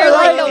Really? We're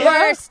like the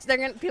worst.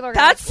 People are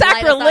That's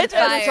gonna light us on sacrilegious.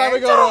 fire. Every time we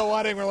go to a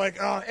wedding, we're like,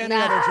 oh, any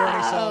other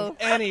Journey song.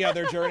 Any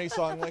other Journey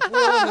song. Like,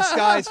 Wheel in the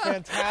Sky's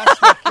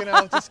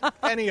fantastic. Just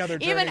any other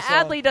Journey Even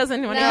song. Adley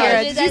doesn't want to No, hear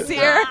it. she Did you does see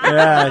her? not.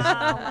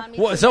 Yeah. Me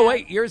Well, too, so yeah.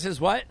 wait, yours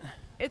is what?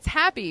 It's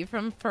Happy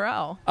from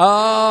Pharrell.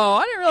 Oh,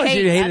 I didn't realize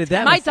you hated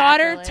that. My much.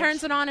 daughter Sacrilege.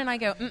 turns it on and I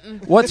go,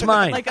 mm-mm. What's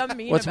mine? Like I'm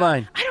mean What's about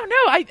mine? it. I don't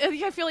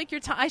know. I feel like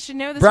I should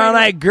know this. Brown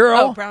right Eyed away. Girl.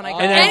 Oh, Brown Eyed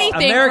Girl. And then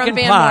Anything American from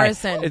Van Pie.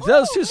 Morrison. If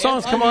those two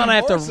songs come on, I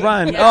have to Morrison.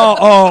 run. Yeah.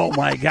 Oh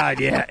my God,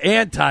 yeah.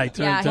 Anti.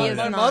 Yeah, he is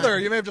My not. mother,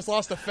 you may have just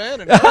lost a fan.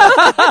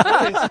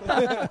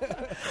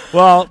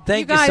 Well,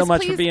 thank you guys, so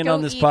much for please being go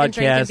on this eat and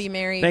drink and podcast. be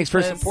merry Thanks for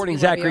because supporting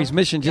we love Zachary's you.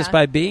 mission just Yeah.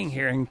 by being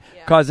here and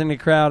causing the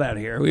crowd out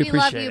here. We We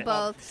appreciate love you it.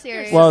 both.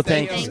 Seriously. Well,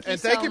 Thank thank you. you. And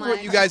thank so you for what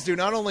much. you guys do,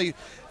 not only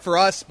for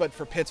us, but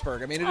for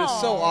Pittsburgh. I mean, it is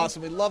so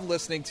awesome. We love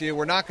listening to you.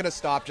 We're not going to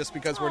stop just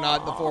because we're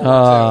not in the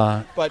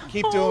 412. But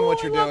keep doing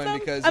what you're doing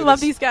because I love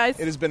these guys.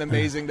 It has been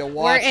amazing to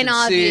watch in and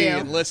awe of see you.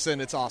 and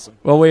listen. It's awesome.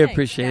 Well, we Thanks,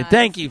 appreciate it. guys.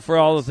 Thank you for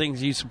all the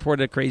things you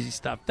supported. Crazy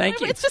stuff.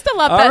 Thank you. It's just a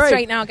love All fest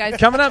right now, guys.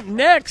 Coming up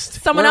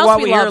next. Someone while else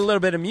we we hear love. a little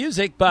bit of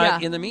music, but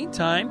Yeah. in the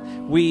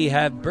meantime, we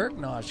have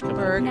Bergnosh coming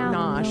up.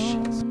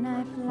 Bergnosh.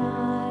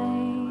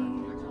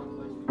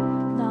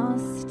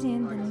 Lost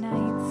in the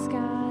night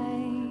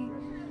sky,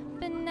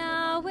 but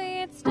now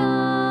it's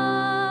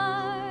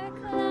dark,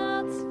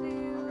 clouds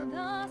fill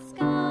the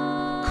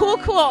sky.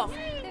 Cool. All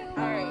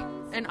right.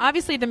 And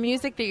obviously the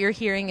music that you're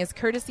hearing is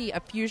courtesy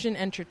of Fusion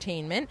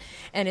Entertainment,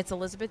 and it's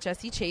Elizabeth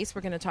Jessie Chase.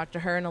 We're going to talk to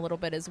her in a little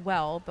bit as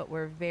well, but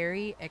we're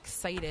very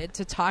excited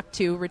to talk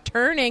to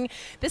returning.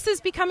 This is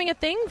becoming a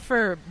thing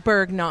for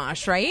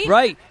Bergnosh, right?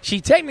 Right.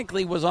 She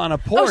technically was on a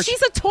porch. Oh,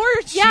 she's a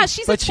tour. Yeah,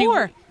 she's a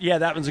tour. Yeah,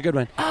 that one's a good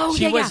one. Oh,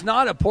 she yeah, was yeah.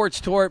 not a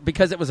porch tour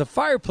because it was a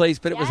fireplace,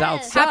 but it was Yes.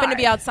 outside. Happened to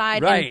be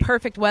outside right. in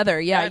perfect weather.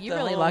 Yeah, At you the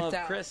really home lucked of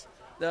out. Chris,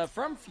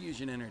 from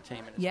Fusion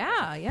Entertainment.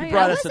 Yeah. He That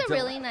brought was us a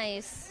really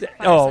nice. that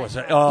was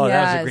a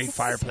great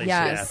fireplace.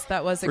 Yes, yeah,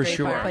 that was a for great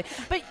sure. fireplace.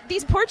 But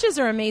these porches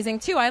are amazing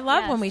too. I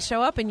love when we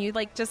show up and you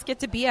like just get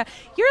to be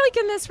you're like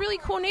in this really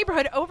cool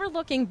neighborhood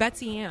overlooking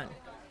Betsy Ann.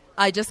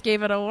 I just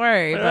gave it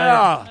away. But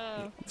Yeah. Show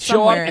up.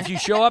 somewhere. If you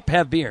show up,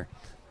 have beer.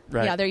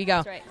 Right. Yeah, there you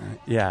go. That's right.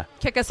 Yeah.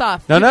 Kick us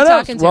off. No. Who you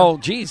talking to? Well,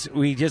 geez,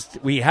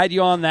 we had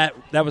you on that.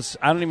 That was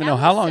I don't even know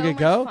how long so much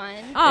ago. fun.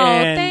 Oh,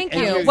 And- thank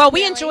and you. you're- Well,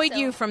 we Really, enjoyed so-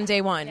 you from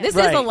day one. Yeah. This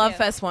Right. is a Love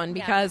Fest one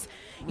because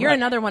you're Right.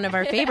 another one of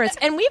our favorites.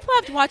 And we've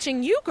loved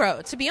watching you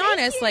grow, to be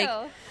honest. you. Like,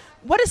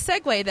 what a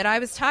segue that I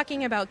was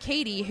talking about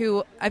Katie,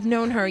 who I've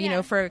known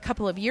her, for a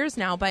couple of years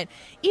now. But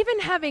even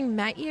having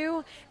met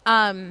you,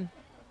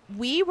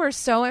 we were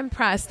so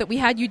impressed that we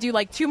had you do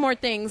like two more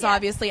things,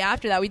 obviously,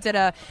 after that. We did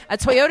a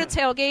Toyota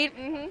tailgate.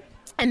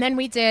 And then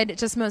we did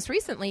just most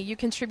recently. You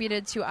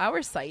contributed to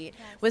our site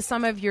with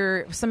some of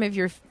your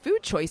food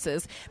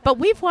choices. But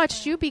we've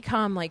watched you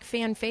become like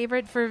fan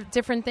favorite for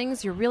different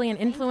things. You're really an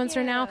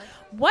influencer now.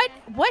 What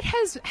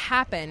has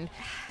happened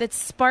that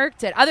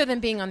sparked it? Other than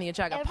being on the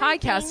YaJagoff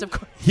podcast, of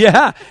course.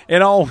 Yeah,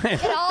 it all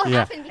It all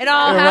happened. It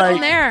all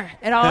happened Right. there.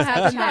 It all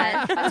happened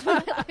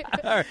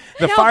there.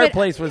 The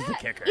fireplace was the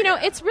kicker. You know,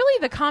 it's really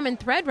the common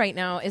thread right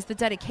now is the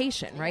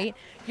dedication, right?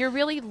 You're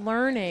really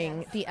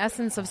learning the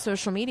essence of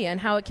social media and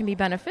how it can be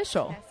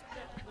beneficial.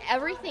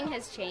 Everything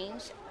has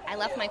changed. I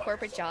left my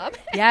corporate job.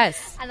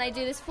 Yes. And I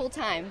do this full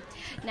time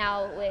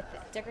now with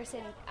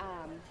Dickerson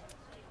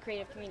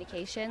Creative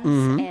Communications,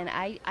 and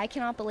I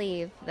cannot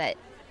believe that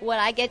what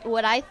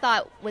I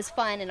thought was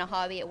fun and a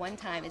hobby at one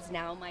time is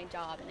now my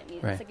job, and it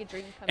means it's like a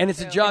dream come And it's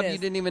true. a job you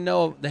didn't even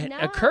know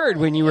that occurred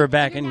when you were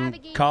back in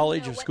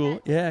college or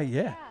school.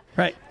 Yeah.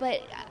 Right.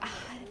 But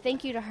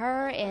thank you to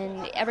her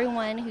and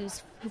everyone who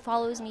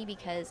follows me,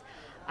 because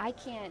I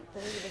can't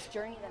believe this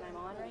journey that I'm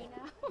on right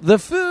now. The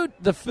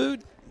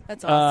food.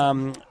 That's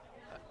awesome.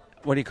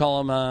 What do you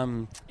call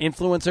them?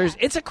 Influencers.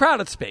 It's a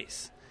crowded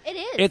space. It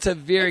is. It's a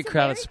very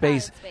crowded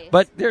space.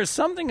 But there's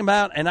something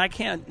about, and I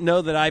can't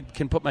know that I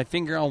can put my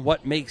finger on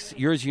what makes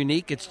yours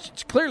unique.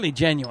 It's clearly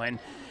genuine.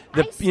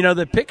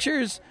 The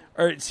pictures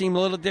seem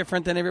a little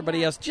different than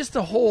everybody else. Just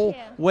the whole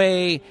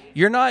way.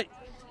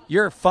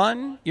 You're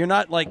fun. You're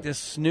not like this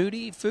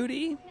snooty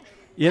foodie.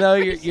 You know,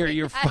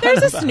 you're fun.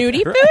 There's a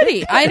snooty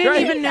foodie. I didn't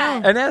Right. even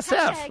know. An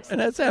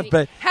SF.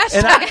 But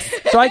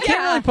Hashtag. so I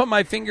can't really put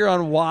my finger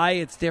on why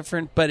it's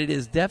different, but it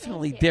is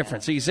definitely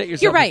different. So you set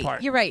yourself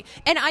apart. You're right.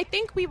 And I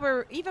think we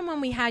were, even when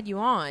we had you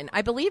on,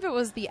 I believe it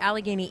was the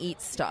Allegheny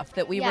Eats stuff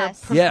that we were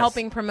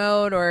helping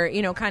promote or,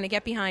 kind of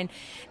get behind.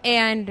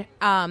 And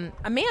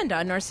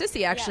Amanda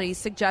Narcissi actually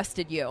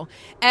suggested you.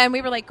 And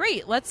we were like,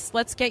 great,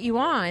 let's get you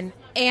on.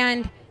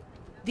 And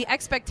the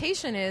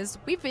expectation is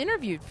we've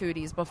interviewed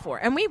foodies before,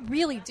 and we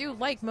really do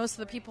like most of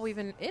the people we've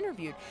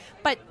interviewed.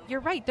 But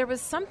you're right. There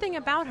was something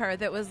about her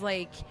that was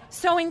like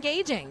so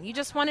engaging. You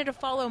just wanted to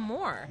follow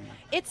more.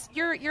 It's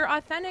you're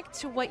authentic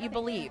to what you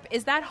believe.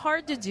 Is that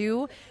hard to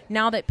do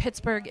now that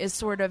Pittsburgh is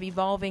sort of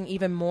evolving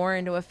even more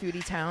into a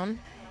foodie town?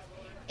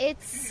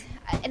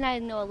 And I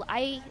know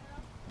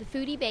the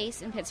foodie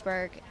base in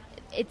Pittsburgh,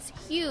 it's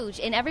huge,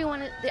 and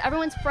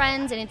everyone's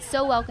friends, and it's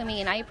so welcoming,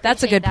 and I appreciate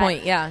That's a good that.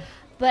 point, yeah.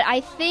 But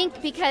I think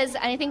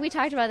I think we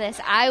talked about this,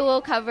 I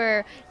will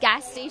cover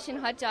gas station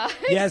hot dogs.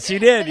 Yes, you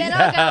did. Then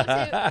I'll go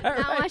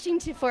to Mount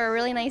Washington for a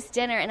really nice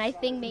dinner, and I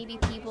think maybe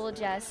people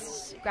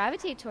just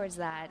gravitate towards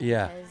that.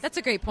 Yeah. That's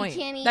a great point.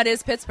 You can't eat that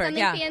is Pittsburgh,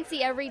 something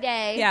fancy every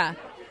day. Yeah.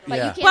 But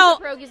you can't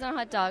put pierogies on a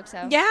hot dog,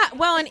 so. Yeah,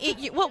 well, and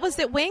what was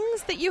it,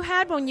 wings that you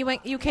had when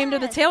you came to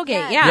the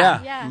tailgate?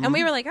 Yeah. And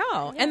we were like,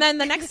 oh. Yeah. And then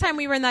the next time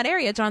we were in that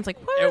area, John's like,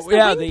 what was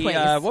the wing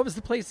place? What was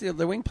the place,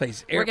 the wing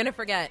place? We're going to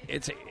forget.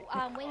 It's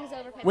Wings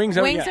over Pittsburgh.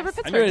 I Over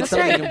Pittsburgh. knew it's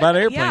something about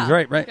airplanes,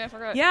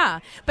 right. Yeah,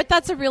 but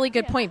that's a really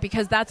good point,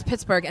 because that's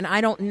Pittsburgh, and I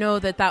don't know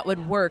that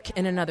would work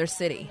in another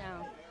city.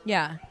 No.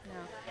 Yeah.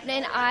 No.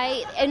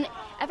 And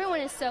everyone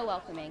is so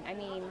welcoming. I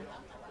mean,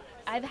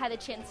 I've had a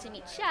chance to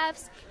meet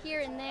chefs here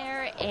and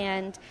there,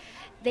 and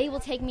they will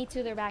take me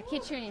to their back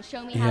kitchen and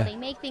show me how they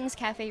make things.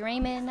 Cafe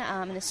Raymond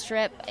in the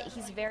Strip,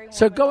 he's very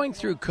So going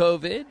through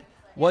COVID,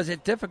 was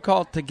it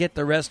difficult to get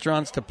the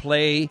restaurants to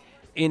play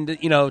into,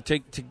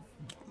 to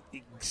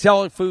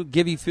sell food,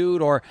 give you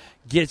food, or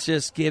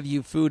just give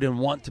you food and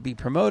want to be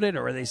promoted?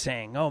 Or are they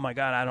saying, oh my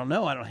God, I don't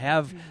know, I don't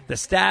have the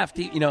staff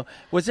to,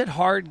 was it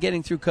hard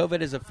getting through COVID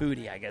as a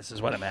foodie, I guess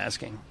is what I'm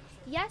asking?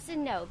 Yes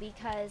and no,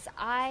 because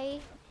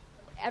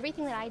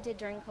everything that I did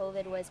during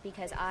COVID was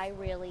because I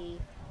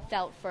really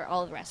felt for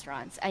all the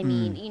restaurants. I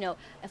mean,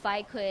 if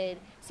I could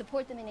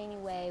support them in any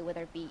way,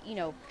 whether it be,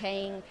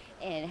 paying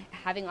and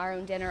having our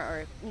own dinner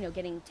or,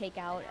 getting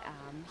takeout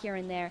here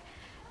and there,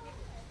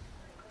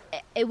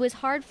 it was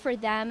hard for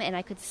them, and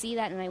I could see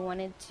that, and I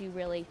wanted to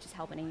really just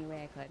help in any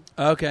way I could.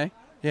 Okay,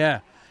 yeah.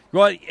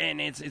 Well, and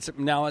it's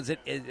now, is it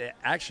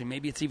actually,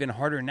 maybe it's even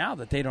harder now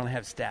that they don't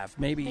have staff.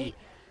 Maybe...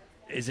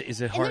 Is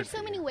it hard? And there's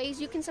so many ways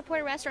you can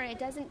support a restaurant. It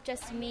doesn't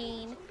just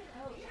mean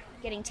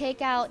getting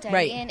takeout,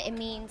 dining in. It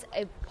means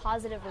a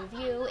positive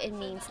review. It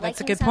means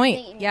That's liking a good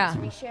something. point. It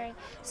means resharing.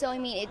 So, I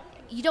mean,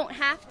 you don't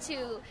have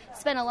to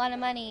spend a lot of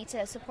money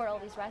to support all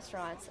these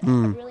restaurants. A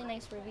really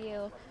nice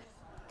review.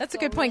 That's a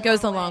good point.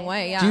 Goes a long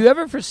way, yeah. Do you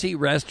ever foresee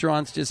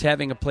restaurants just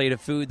having a plate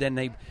of food, and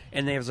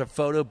there's a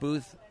photo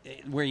booth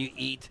where you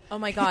eat? Oh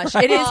my gosh,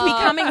 it is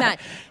becoming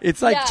that.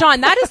 It's like John,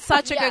 that is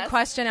such a good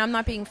question. I'm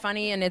not being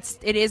funny, and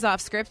it is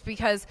off script,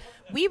 because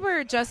we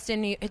were just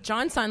in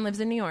John's son lives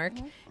in New York,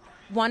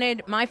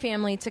 wanted my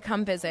family to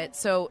come visit,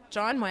 so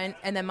John went,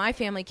 and then my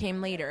family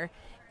came later,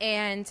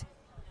 and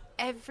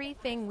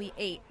everything we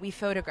ate we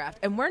photographed,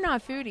 and we're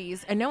not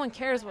foodies, and no one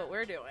cares what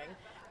we're doing,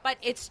 but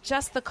it's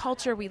just the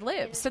culture we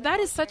live. So that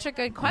is such a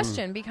good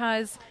question,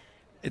 because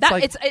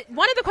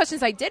one of the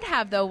questions I did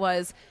have though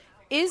was,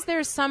 is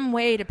there some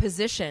way to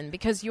position,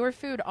 because your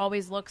food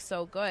always looks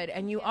so good,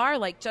 and you are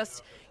like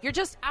you're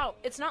just out.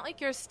 It's not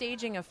like you're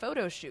staging a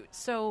photo shoot.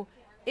 So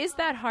is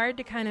that hard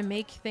to kind of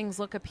make things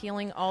look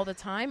appealing all the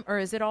time, or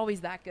is it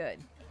always that good?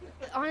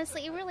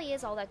 Honestly, it really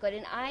is all that good,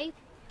 and I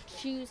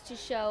choose to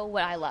show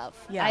what I love.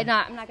 Yeah.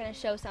 I'm not going to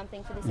show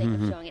something for the sake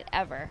of showing it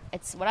ever.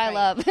 It's what I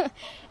love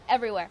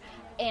everywhere.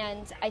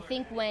 And I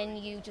think when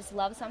you just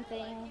love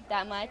something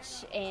that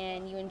much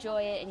and you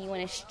enjoy it and you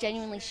want to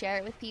genuinely share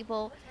it with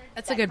people,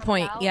 that's a good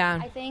point. Yeah,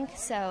 I think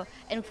so.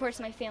 And of course,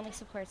 my family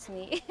supports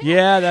me.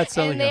 Yeah, that's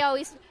so. And they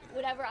always,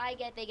 whatever I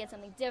get, they get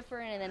something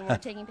different, and then we're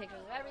taking pictures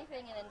of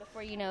everything, and then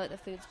before you know it, the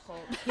food's cold.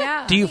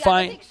 Yeah. Do you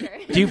find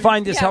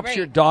this Yeah, helps right.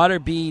 your daughter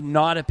be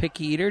not a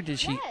picky eater? Did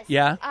she?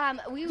 Yes.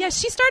 Yeah.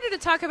 She started to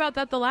talk about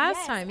that the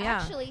last time. Yeah.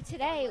 Actually,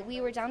 today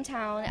we were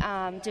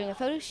downtown doing a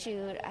photo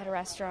shoot at a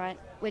restaurant,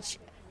 which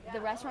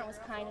the restaurant was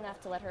kind enough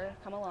to let her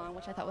come along,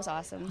 which I thought was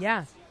awesome.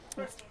 Yeah.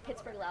 It's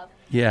Pittsburgh love.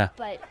 Yeah.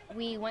 But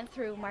we went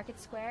through Market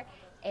Square,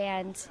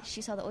 and she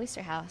saw the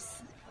Oyster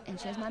House, and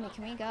she goes, "Mommy,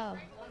 can we go?"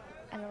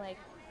 And we're like,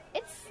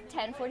 "It's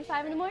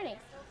 10:45 in the morning."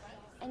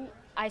 And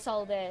I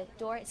saw the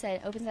door. It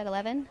said, "Opens at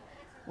 11."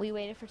 We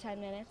waited for 10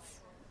 minutes.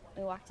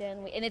 We walked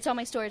in, and it's on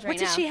my stories right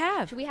now. What did she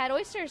have? We had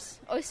oysters.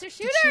 Oyster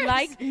shooters. Did she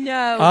like?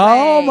 No.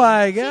 Oh way.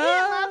 my She God.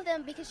 didn't love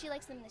them because she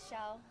likes them in the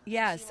shell.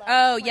 Yes. She loves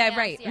Oh, yeah, clams,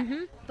 right. Yeah.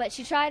 Mhm. But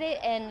she tried it,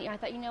 and I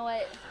thought, you know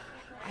what?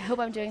 I hope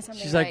I'm doing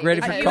something She's, like, right. ready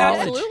for Because You college.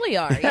 absolutely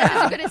are. It's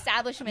Yeah. a good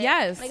establishment.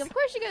 Yes. Like, of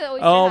course you go to the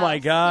Oyster Oh House. my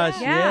gosh.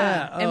 Yeah.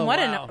 Yeah. And Oh, what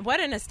wow.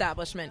 an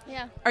establishment.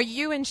 Yeah. Are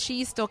you and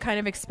she still kind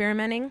of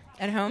experimenting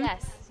at home?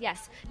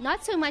 Yes.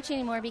 Not so much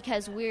anymore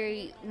because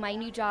my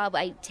new job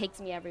takes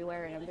me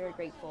everywhere, and I'm very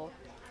grateful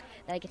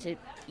that I get to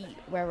eat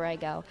wherever I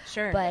go.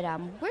 Sure. But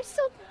we're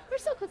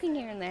still cooking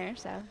here and there.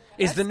 So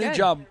Is the new good.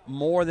 job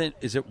more than?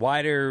 Is it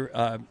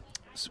wider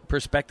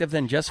perspective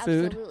than just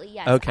food? Absolutely,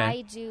 yes. Okay.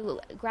 I do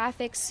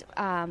graphics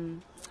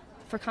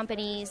for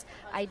companies.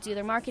 I do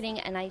their marketing,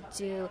 and I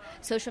do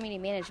social media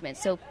management.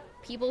 So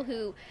people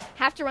who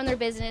have to run their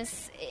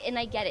business, and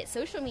I get it.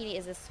 Social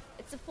media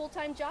it's a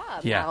full-time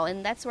job now,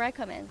 and that's where I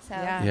come in. So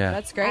Yeah.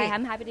 That's great.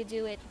 I'm happy to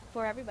do it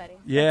for everybody.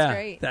 Yeah, That's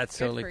great. that's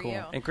Good totally for cool.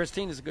 you. And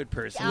Christine is a good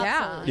person. Yeah.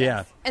 Absolutely.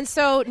 Yeah. And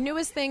so,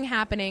 newest thing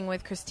happening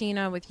with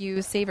Christina, with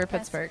you, Savor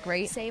Pittsburgh,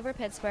 right? Savor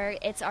Pittsburgh.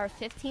 It's our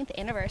 15th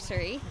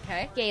anniversary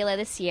Okay. gala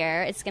this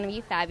year. It's going to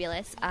be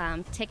fabulous.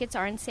 Tickets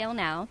are on sale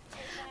now.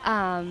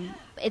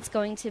 It's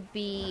going to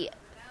be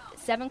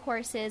 7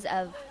 courses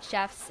of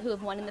chefs who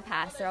have won in the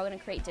past. They're all going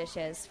to create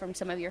dishes from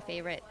some of your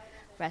favorite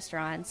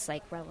restaurants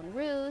like Rebel and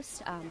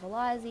Roost,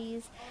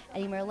 Velazzi's,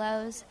 Eddie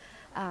Merlot's.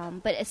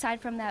 But aside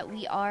from that,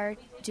 we are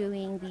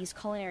doing these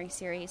culinary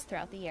series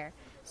throughout the year.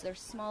 So there's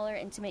smaller,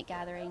 intimate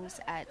gatherings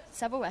at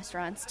several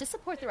restaurants to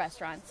support the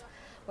restaurants,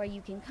 where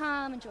you can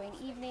come, enjoy an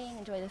evening,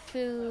 enjoy the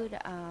food,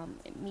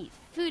 meet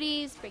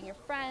foodies, bring your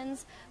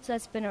friends. So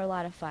that's been a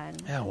lot of fun.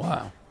 Yeah.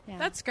 Wow. Yeah.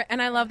 That's great.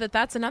 And I love that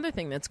that's another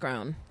thing that's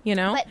grown, you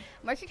know? But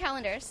mark your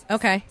calendars.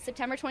 Okay.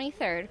 September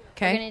 23rd,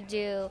 Okay. we're going to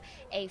do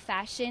a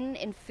fashion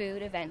and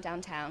food event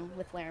downtown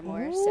with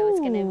Larimore. So it's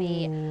going to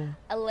be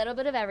a little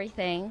bit of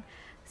everything.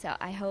 So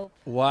I hope.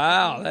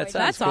 Wow, you that enjoy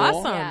sounds That's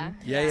cool. awesome.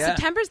 Yeah.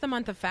 September's the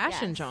month of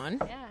fashion, Yes. John.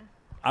 Yeah.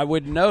 I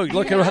wouldn't know.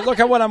 Look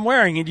at what I'm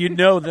wearing, and you'd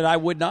know that I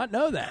would not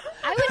know that.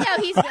 I would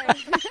know he's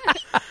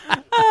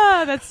good.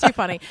 Oh, that's too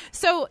funny.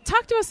 So,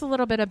 talk to us a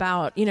little bit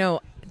about,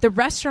 the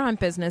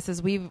restaurant business.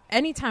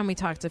 Anytime we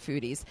talk to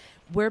foodies,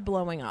 we're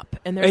blowing up,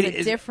 and there's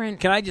a different.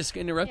 Can I just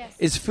interrupt? Yes.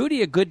 Is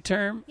foodie a good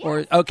term? Yes,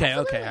 or okay?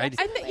 absolutely. And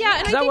I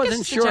I think wasn't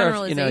it's sure a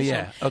if, generalization.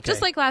 yeah, okay.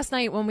 Just like last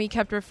night when we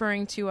kept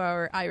referring to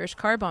our Irish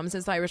car bombs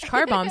as Irish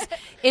car bombs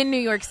in New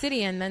York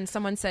City, and then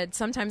someone said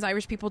sometimes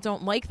Irish people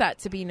don't like that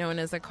to be known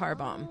as a car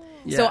bomb.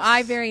 Yes. So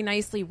I very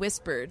nicely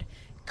whispered,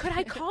 could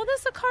I call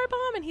this a car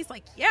bomb? And he's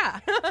like,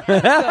 yeah. So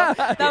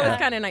that was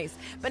kind of nice.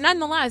 But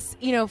nonetheless,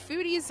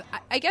 foodies,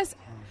 I guess,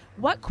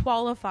 what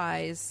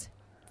qualifies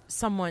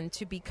someone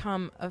to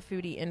become a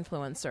foodie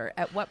influencer?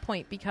 At what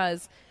point?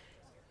 Because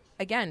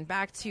again,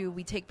 back to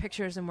we take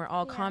pictures and we're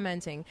all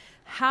commenting.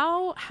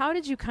 How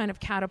did you kind of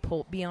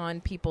catapult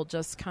beyond people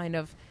just kind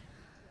of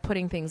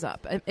putting things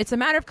up? It's a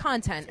matter of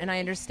content, and I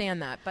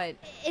understand that, but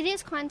It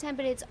is content,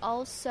 but it's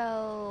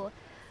also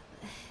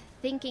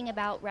thinking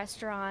about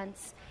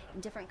restaurants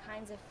and different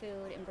kinds of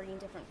food and bringing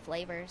different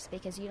flavors,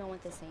 because you don't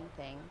want the same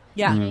thing.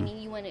 Yeah. You know what I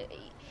mean? You want to.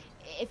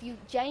 If you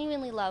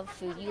genuinely love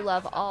food, you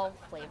love all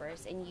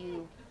flavors, and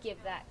you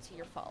give that to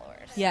your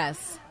followers.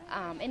 yes.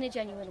 In a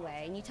genuine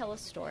way, and you tell a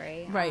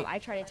story. Right. I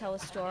try to tell a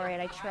story,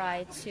 and I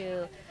try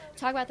to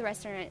talk about the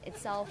restaurant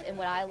itself, and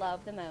what I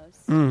love the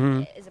most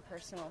is a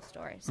personal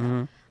story.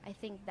 So I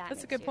think That's a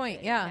makes good you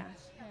point, foodie. yeah.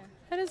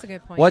 That is a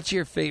good point. What's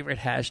your favorite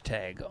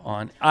hashtag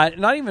on?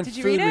 Not even Did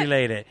you food read it?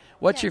 related.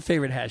 What's Yes. your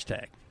favorite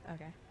hashtag?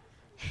 Okay.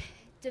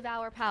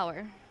 Devour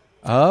power.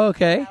 Oh,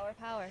 okay. Devour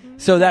power.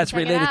 So that's Check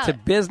it related to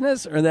out.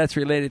 business, or that's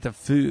related to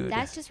food?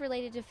 That's just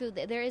related to food.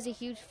 There is a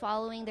huge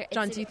following.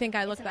 John, do you think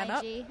I it's looked an that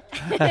up? IG.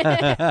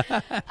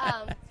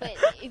 But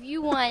if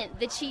you want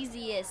the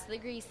cheesiest, the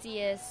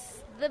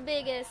greasiest, the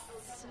biggest,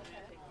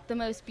 the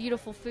most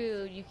beautiful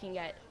food you can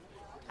get,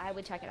 I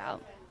would check it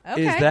out.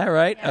 Okay. Is that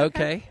right?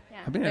 Okay.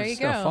 I'm There going you to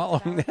start go.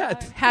 following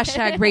that.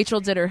 Hashtag Rachel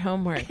did her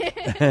homework.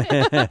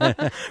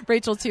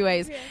 Rachel 2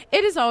 A's.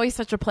 It is always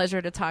such a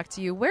pleasure to talk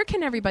to you. Where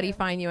can everybody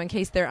find you in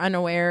case they're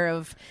unaware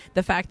of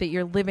the fact that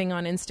you're living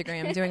on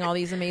Instagram, doing all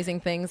these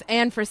amazing things,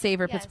 and for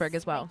Savor Pittsburgh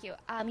as well? Thank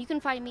you. You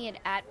can find me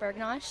at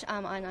Bergnosh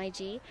on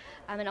IG.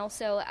 And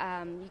also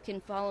you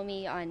can follow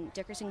me on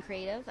Dickerson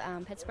Creative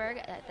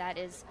Pittsburgh. That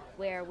is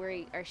where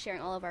we are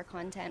sharing all of our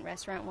content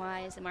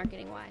restaurant-wise and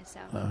marketing-wise. So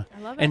I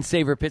love it. And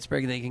Savor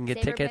Pittsburgh, they can get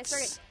Savor tickets.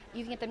 Pittsburgh.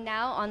 You can get them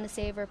now on the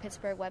Savor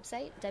Pittsburgh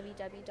website,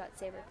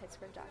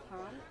 www.savorpittsburgh.com.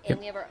 And Yep.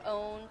 we have our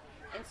own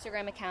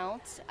Instagram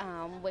account,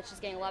 which is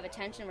getting a lot of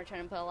attention. We're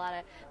trying to put a lot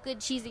of good,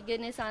 cheesy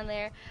goodness on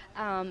there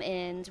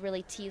and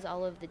really tease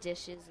all of the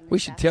dishes. And the We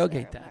should chefs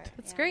tailgate that are- that.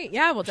 That's great.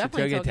 Yeah, we'll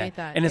definitely tailgate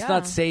that. And it's Yeah.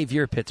 not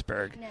Savior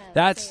Pittsburgh. No,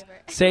 That's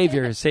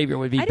Savior. Savior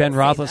would be I Ben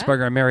didn't say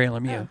Roethlisberger and Mary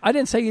Lemieux. I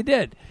didn't say you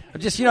did. I'm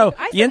just, I said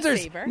Yinzers.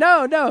 Savor.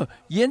 No.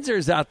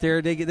 Yinzers out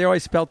there, they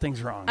always spell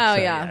things wrong. Oh,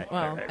 So, yeah.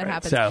 Well, right. it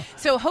happens.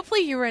 So,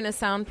 hopefully you were in a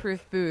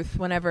soundproof booth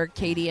whenever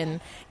Katie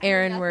and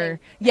Aaron were,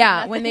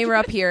 Nothing. when they were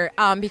up here,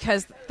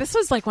 because this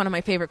was like one of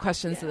my favorite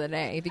questions of the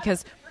day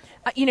because,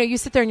 you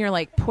sit there and you're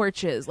like,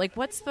 porches, like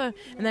and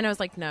then I was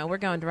like, no, we're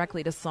going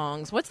directly to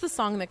songs. What's the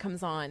song that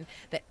comes on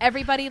that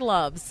everybody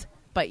loves,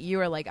 but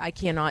you are like, I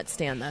cannot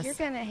stand this? You're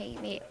going to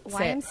hate me.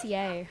 Say it.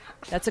 YMCA.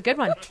 That's a good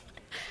one.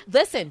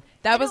 Listen,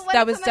 that was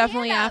wanna put my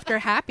definitely hand up. after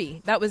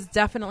Happy. That was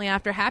definitely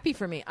after Happy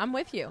for me. I'm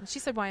with you. She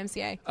said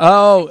YMCA.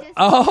 oh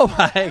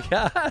my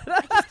God.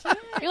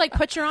 You're like,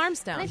 put your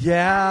arms down.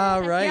 Yeah,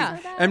 right. Yeah.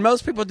 And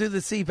most people do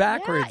the C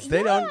backwards.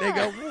 They don't. They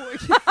go.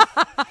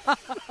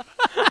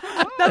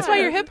 That's why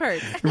your hip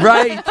hurts.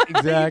 Right.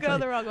 Exactly. You go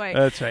the wrong way.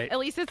 That's right. At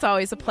least it's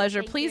always a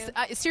pleasure. Thank Please,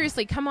 you.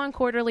 seriously, come on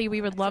quarterly.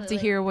 We would love to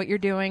hear what you're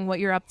doing, what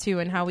you're up to,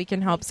 and how we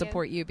can help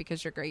support you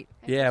because you're great.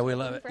 Yeah, we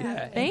love it. Thank you for Yeah.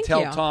 having Thank Tell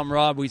you. Tom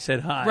Robb we said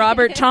hi.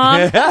 Robert,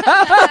 Tom.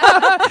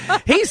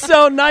 He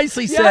so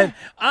nicely said,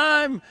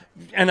 and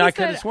I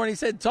could have said- sworn he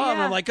said Tom.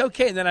 Yeah. I'm like,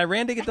 okay. And then I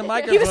ran to get the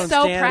microphone so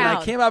stand. And proud.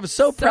 I came. I was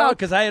so proud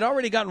because I had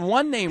already gotten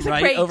one name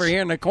right great. over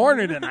here in the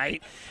corner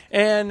tonight.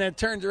 And it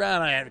turns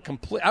around, I had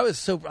I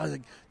was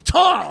like,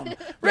 Tom,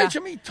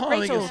 Rachel, meet Tom. He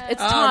Rachel, goes, it's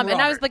 "I'm Tom. And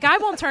Robert." the guy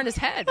won't turn his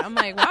head. I'm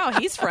like, wow,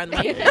 he's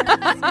friendly.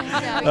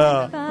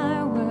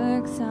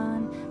 Fireworks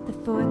on the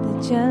 4th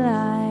of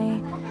July.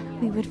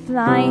 We would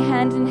fly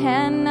hand in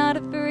hand, not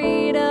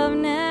afraid of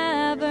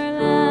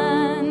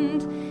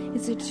Neverland.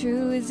 Is it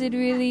true? Is it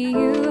really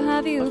you?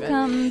 Have you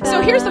come back?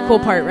 So here's the cool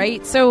part,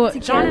 right? So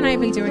Together John and I have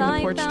been we doing the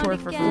fly Porch down Tour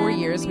for again. 4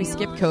 years. We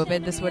skipped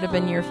COVID. This would have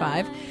been year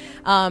 5.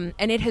 And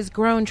it has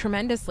grown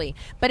tremendously.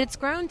 But it's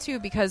grown, too,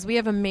 because we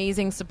have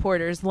amazing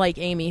supporters like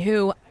Amy,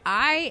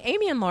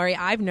 Amy and Laurie,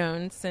 I've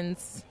known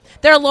since...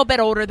 They're a little bit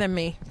older than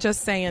me,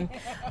 just saying.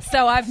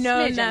 So I've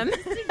known them.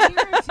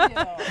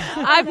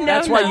 I've known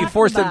That's why them. you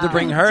forced them to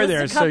bring her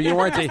there, so you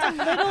weren't.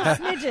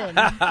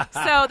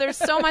 So there's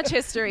so much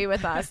history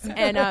with us.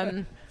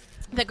 And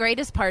the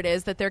greatest part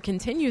is that there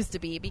continues to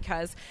be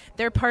because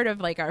they're part of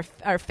like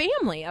our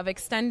family of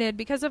extended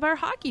because of our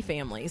hockey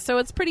family. So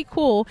it's pretty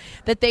cool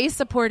that they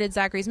supported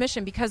Zachary's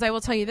mission because I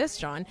will tell you this,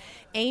 John,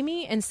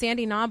 Amy and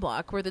Sandy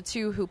Knobloch were the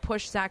two who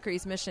pushed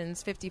Zachary's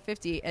missions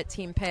 50-50 at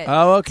Team Pitt.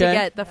 Oh, okay. To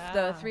get the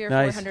 $300 or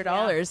Nice.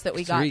 $400 that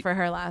we got Sweet. for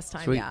her last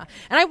time. Sweet. Yeah.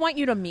 And I want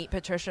you to meet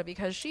Patricia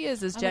because she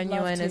is as I would love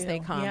genuine as to. they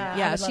come. Yeah, I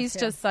Yeah, would love she's to.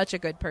 just such a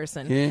good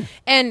person. Yeah.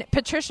 And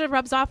Patricia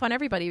rubs off on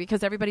everybody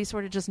because everybody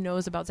sort of just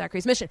knows about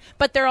Zachary's mission.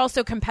 But they're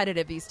also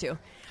competitive, these two.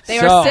 They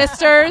are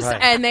sisters,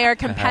 Right. and they are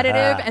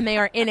competitive, and they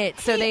are in it.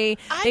 So they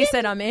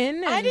said, I'm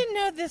in. I and- didn't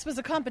know this was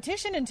a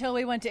competition until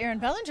we went to Erin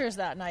Bellinger's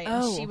that night.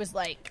 Oh. And she was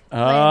like, Oh,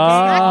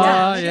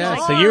 SmackDown. yeah.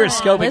 Come So you were on.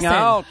 scoping Listen,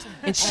 out.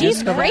 And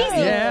she's crazy.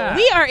 Yeah.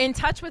 We are in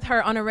touch with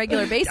her on a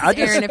regular basis, I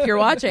just- Erin, if you're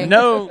watching.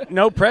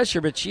 No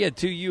pressure, but she had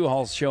 2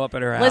 U-Hauls show up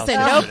at her house. Listen,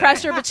 no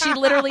pressure, but she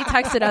literally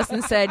texted us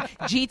and said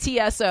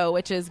GTSO,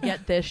 which is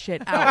get this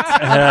shit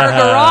out of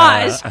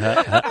her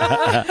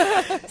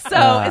garage.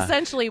 So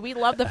essentially, we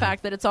love the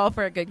fact that it's all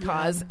for a good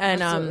cause,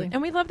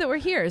 and we love that we're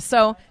here.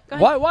 So go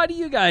ahead. Why do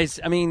you guys?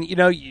 I mean,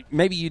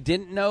 maybe you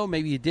didn't know,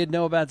 maybe you did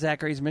know about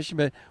Zachary's mission,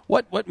 but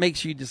what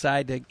makes you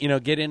decide to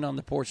get in on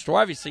the Porch Tour?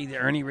 Obviously, the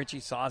Ernie Ritchie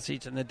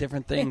sausage and the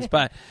different things,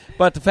 but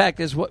the fact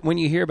is, when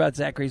you hear about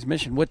Zachary's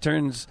mission, what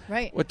turns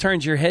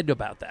your head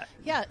about that?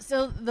 Yeah,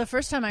 so the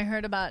first time I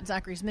heard about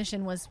Zachary's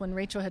mission was when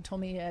Rachel had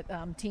told me at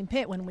Team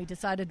Pitt when we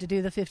decided to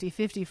do the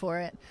 50-50 for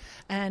it.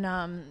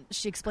 And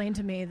she explained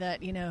to me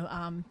that,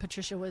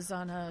 Patricia was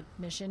on a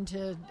mission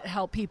to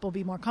help people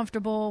be more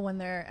comfortable when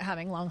they're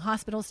having long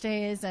hospital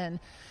stays. And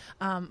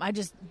I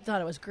just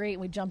thought it was great.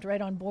 We jumped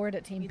right on board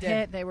at Team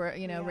Pitt. They were,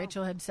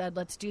 Rachel had said,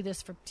 let's do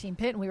this for Team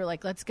Pitt. And we were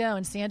like, let's go.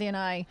 And Sandy and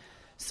I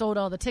sold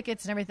all the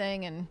tickets and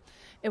everything. And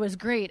it was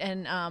great.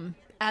 And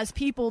as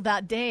people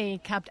that day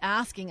kept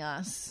asking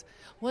us,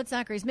 what's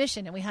Zachary's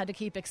mission? And we had to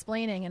keep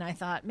explaining. And I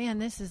thought, man,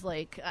 this is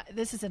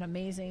an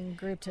amazing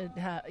group to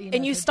have.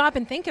 And you stop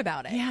and think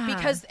about it. Yeah.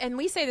 Because, and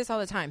we say this all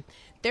the time,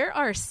 there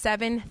are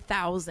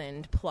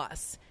 7,000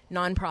 plus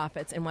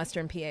nonprofits in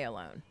Western PA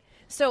alone.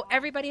 So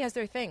everybody has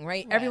their thing,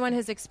 right? Everyone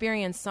has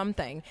experienced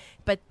something,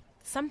 but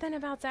something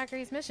about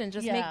Zachary's mission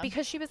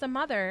because she was a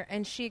mother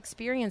and she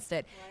experienced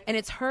it, and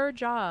it's her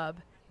job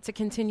to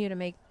continue to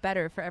make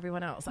better for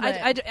everyone else.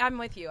 Right. I'm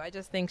with you. I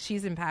just think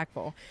she's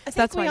impactful. I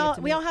think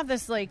we all have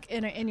this, like,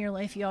 in your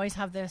life, you always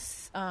have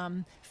this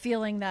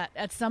feeling that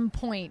at some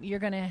point you're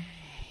going to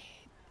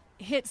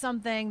hit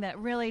something that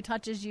really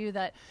touches you,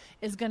 that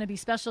is going to be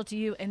special to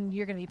you and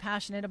you're going to be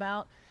passionate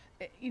about.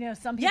 You know,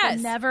 some people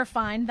never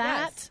find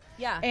that. Yes.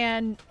 Yeah.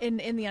 And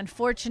in the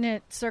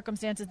unfortunate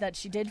circumstances that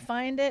she did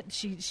find it,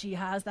 she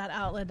has that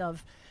outlet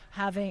of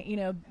having, you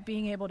know,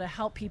 being able to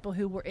help people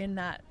who were in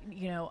that,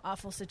 you know,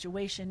 awful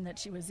situation that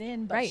she was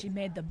in, but she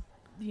made the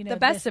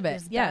best of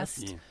it.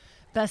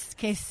 Best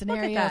case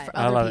scenario for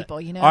other people,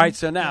 you know. All right,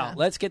 so now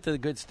let's get to the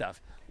good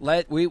stuff.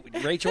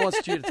 Rachel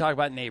wants you to talk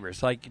about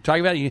neighbors. Like,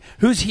 talk about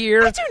who's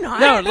here. I do not.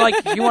 No, like,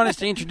 you want us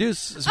to introduce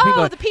some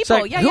people. Oh, the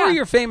people. Like, who are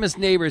your famous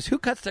neighbors? Who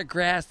cuts their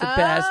grass the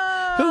best?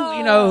 Who,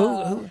 you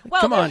know, who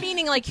well, come on.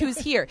 Meaning, like, who's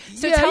here.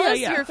 So tell us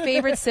your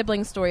favorite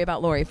sibling story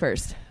about Lori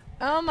first.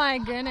 Oh, my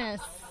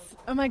goodness.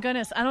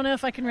 I don't know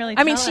if I can really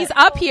I mean, she's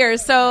up here,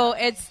 so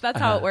that's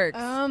how it works.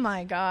 Oh,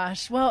 my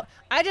gosh. Well,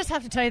 I just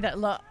have to tell you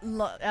that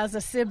as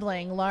a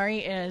sibling,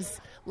 Laurie is,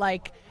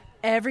 like,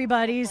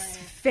 everybody's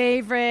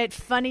favorite,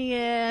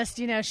 funniest.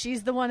 You know,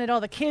 she's the one that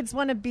all the kids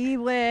want to be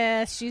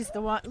with. She's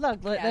the one.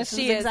 Look, this is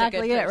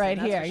exactly it right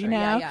here. You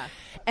know,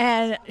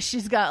 and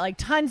she's got like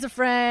tons of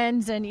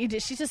friends, and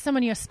she's just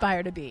someone you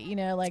aspire to be. You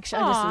know, like I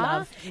just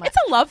love. It's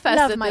a love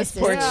fest at this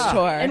Porch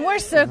tour, and we're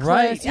so close.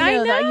 Right.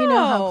 You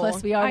know how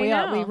close we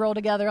are. We roll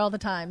together all the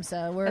time.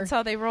 So that's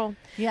how they roll.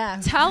 Yeah.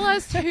 Tell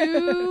us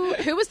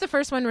who was the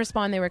first one to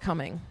respond they were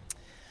coming.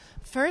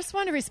 First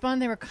one to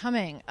respond they were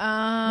coming.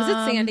 Was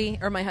it Sandy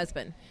or my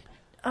husband?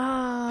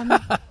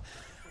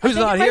 Who's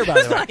not here,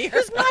 by the way?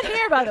 Who's not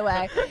here, by the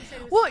way?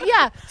 Well,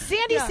 yeah.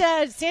 Sandy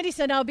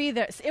said, I'll be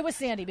there. It was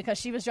Sandy because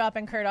she was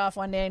dropping Kurt off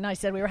one day, and I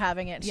said we were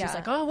having it. And she's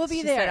like, oh, we'll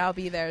be there. She said, I'll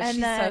be there. And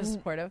she's then, so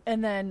supportive.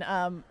 And then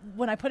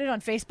when I put it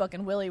on Facebook,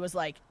 and Willie was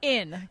like,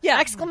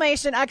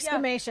 exclamation.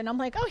 I'm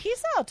like, oh,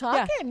 he's out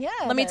talking. Yeah.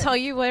 Let me tell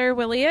you where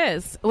Willie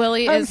is.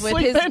 Willie is with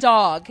his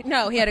dog.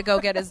 No, he had to go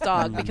get his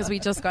dog because we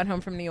just got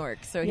home from New York,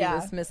 so he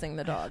was missing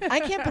the dog. I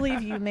can't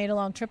believe you made a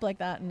long trip like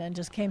that and then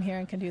just came here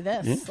and can do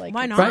this. Yeah. Like,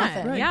 why not?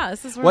 Right. Yeah,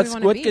 this is where we want to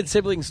be. What good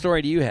sibling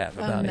story do you have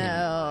about him?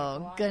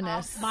 Oh,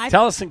 goodness.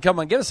 Tell us and come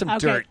on, give us some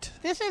dirt.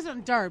 This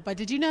isn't dirt, but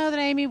did you know that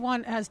Amy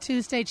has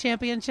 2 state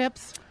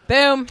championships?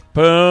 Boom.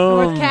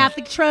 North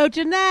Catholic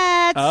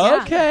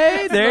Trojanettes.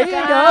 Okay, there you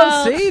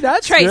go. See,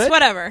 that's Trace, good.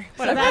 whatever.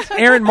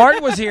 Aaron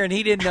Martin was here, and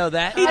he didn't know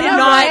that. He did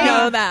not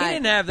know that. He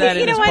didn't have that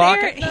in his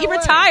pocket. He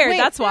retired.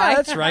 That's why. Yeah,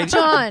 that's right.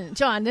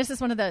 John, this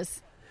is one of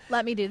those.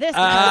 Let me do this.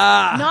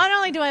 Not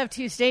only do I have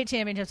 2 state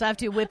championships, I have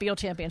 2 Whitfield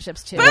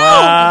championships, too.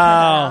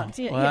 Wow.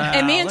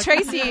 And me and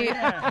Tracy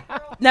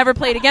never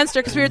played against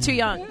her because we were too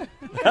young.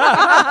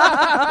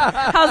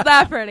 How's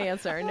that for an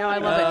answer? No, I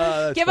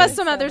love it. Give us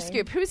some other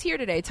scoop. Who's here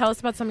today? Tell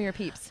us about some of your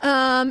peeps.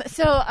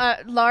 So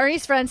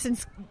Laurie's friend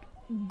since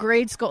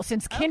grade school,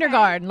 since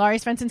kindergarten.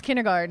 Laurie's friend since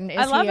kindergarten is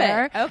here. I love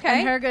it. Okay.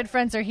 And her good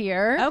friends are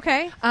here.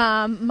 Okay.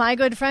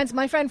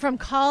 My friend from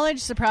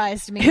college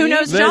surprised me. Who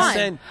knows John?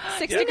 Listen,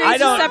 6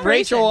 degrees of separation.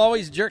 Rachel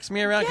always jerks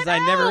me around because I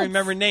never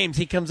remember names.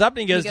 He comes up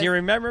and he goes, do you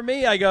remember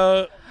me? I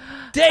go,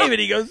 David.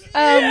 He goes, you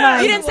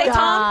didn't say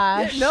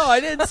Tom? No, I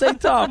didn't say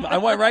Tom. I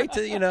went right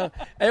to,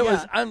 it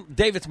was,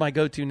 David's my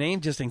go-to name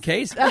just in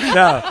case. No.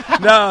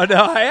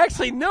 I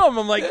actually know him.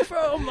 I'm like,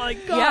 oh my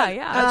God.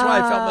 Yeah. That's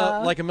why I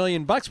felt like $1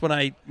 million when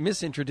I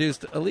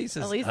misintroduced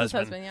Elise's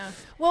husband. Yeah.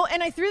 Well,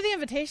 and I threw the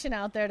invitation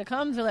out there to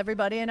come to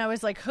everybody, and I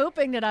was like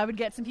hoping that I would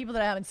get some people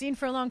that I haven't seen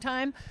for a long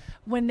time.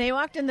 When they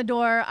walked in the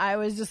door, I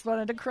was just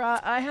wanted to cry.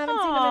 I haven't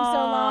seen them in so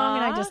long,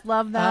 and I just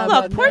love them.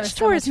 Look, Porch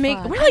tours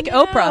we're like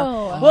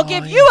Oprah. We'll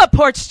give you a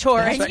Porch tour,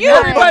 and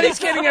everybody's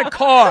getting a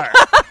car.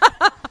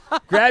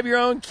 Grab your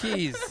own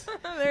keys.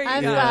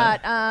 I've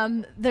got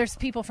there's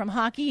people from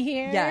hockey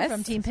here,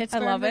 from Team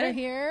Pittsburgh. I love that it. are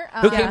here.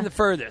 Who came the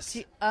furthest?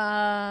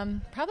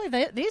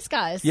 Probably these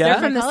guys. Yeah,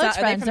 they're from the college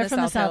friends. They're from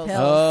the South Hills.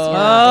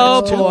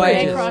 Oh boy,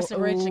 they crossed the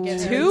bridge to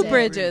get 2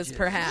 bridges,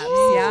 perhaps.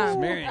 Ooh, yeah,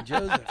 Mary and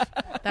Joseph.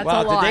 That's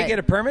wow, a lot. did they get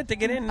a permit to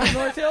get in the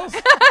North Hills?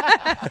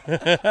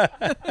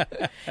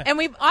 And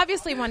we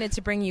obviously wanted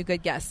to bring you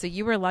good guests, so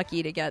you were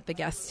lucky to get the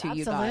guests who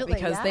you got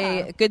because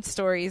they good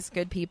stories,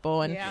 good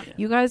people, and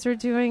you guys are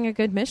doing a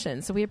good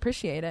mission. So we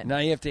appreciate it. Now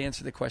you have to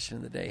answer the question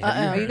of the day.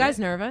 Are you guys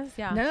nervous?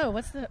 Yeah. No.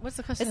 What's the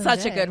question? It's of the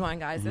such day? a good one,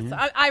 guys. Mm-hmm.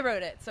 I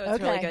wrote it, so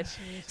it's really good.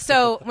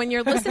 So when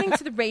you're listening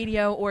to the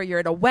radio or you're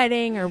at a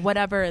wedding or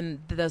whatever, and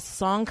the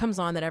song comes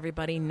on that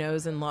everybody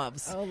knows and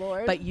loves, oh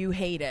Lord, but you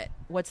hate it,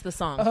 what's the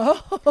song.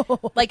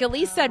 Oh. Like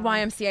Elise said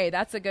YMCA.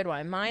 That's a good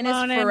one. Mine is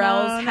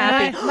Pharrell's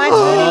Happy. Mine's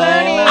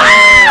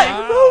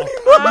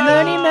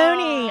Mooney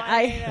Mooney.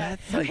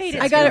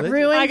 I got it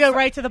ruined. I go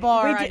right to the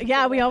bar.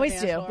 We always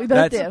do. We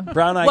both do.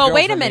 Brown Eyed Well, Girl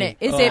wait for a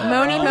minute. me. Is it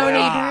Mooney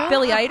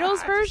Billy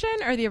Idol's version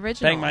or the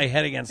original? Bang my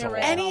head against the wall.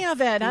 Any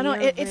of it. I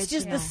don't. It's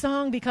just the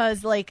song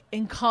because, like,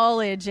 in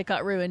college, it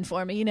got ruined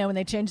for me. You know, when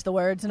they changed the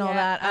words and all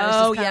that.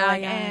 I was just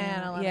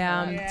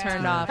I'm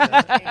turned off.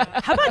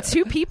 How about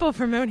two people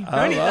for Mooney?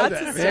 That's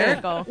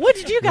hysterical. Yeah. What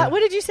did you got? What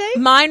did you say?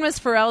 Mine was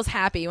Pharrell's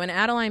Happy. When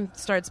Adeline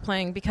starts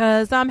playing,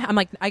 because I'm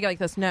like, I go like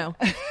this. No,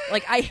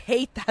 like I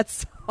hate that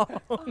song.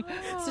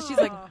 So she's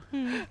like,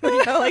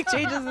 like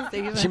changes the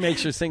station. She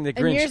makes her sing the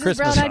Grinch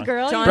Christmas Brown Eyed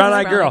Girl. Brown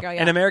Eyed Girl.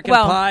 And American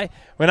Pie.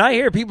 When I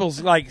hear people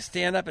like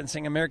stand up and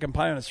sing American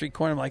Pie on a street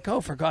corner, I'm like, oh,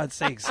 for God's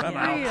sakes, I'm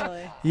out.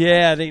 Really?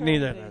 Yeah,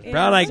 neither.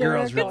 Brown Eyed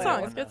Girls. Good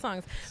songs, good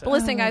songs. But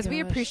listen, guys, we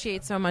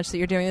appreciate so much that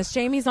you're doing this.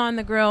 Jamie's on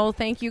the grill.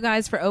 Thank you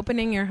guys for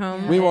opening your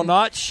home. We will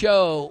not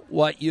show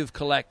what you've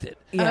collected.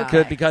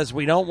 Yeah. Because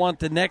we don't want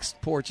the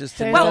next porches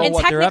to know and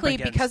what they're up technically,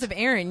 against. because of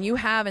Aaron, you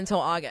have until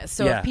August.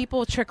 So if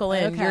people trickle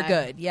in, you're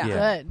good. Yeah.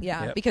 Good.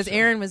 Yeah. Yep. Because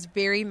Aaron was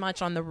very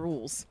much on the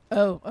rules.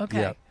 Oh,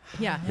 okay. Yep.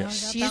 Yeah. Yep.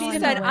 She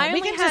said, I we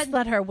only can just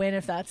let her win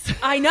if that's.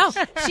 I know.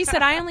 She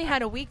said, I only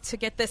had a week to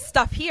get this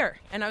stuff here.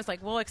 And I was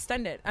like, we'll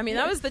extend it. I mean,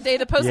 that was the day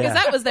the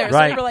Post-Gazette was there.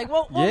 So we were like,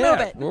 we'll move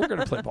it. We're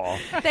going to play ball.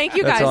 Thank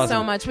you guys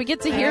so much. We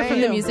get to hear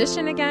from the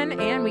musician again,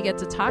 and we get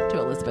to talk to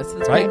Elizabeth. So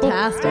it's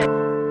fantastic.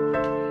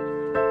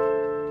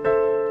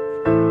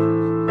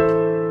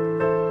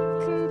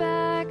 Come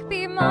back,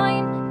 be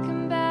mine.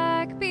 Come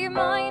back, be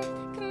mine.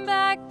 Come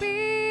back,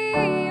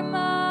 be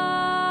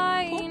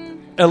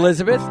mine.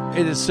 Elizabeth,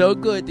 it is so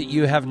good that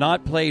you have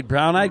not played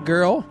Brown Eyed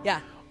Girl.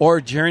 Yeah. Or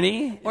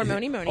Journey. Or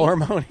Mooney. Or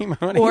Mooney.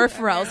 Or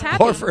Pharrell's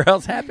Happy. Or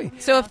Pharrell's Happy.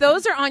 So if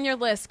those are on your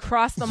list,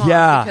 cross them off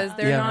because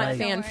they're not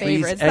fan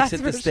favorites. Please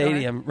exit the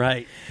stadium.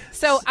 Right.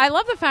 So I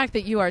love the fact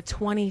that you are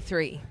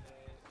 23,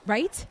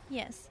 right?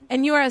 Yes.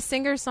 And you are a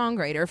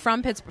singer-songwriter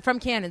from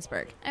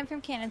Canonsburg. I'm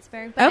from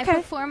Canonsburg, but I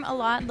perform a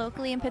lot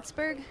locally in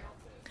Pittsburgh.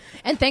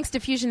 And thanks to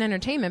Fusion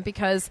Entertainment,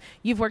 because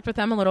you've worked with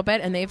them a little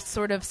bit, and they've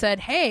sort of said,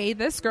 hey,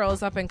 this girl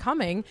is up and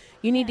coming.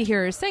 You need to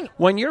hear her sing.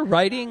 When you're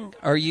writing,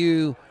 are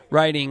you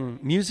writing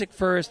music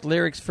first,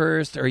 lyrics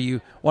first? Are you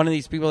one of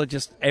these people that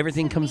just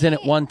everything comes in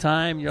at one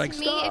time? You're like,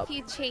 stop. To me, if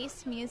you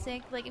chase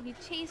music, like if you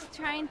chase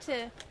trying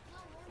to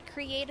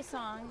create a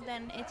song,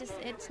 then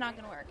it's not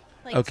going to work.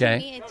 Like to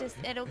me,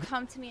 it'll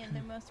come to me in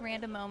the most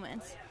random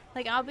moments.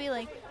 Like I'll be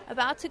like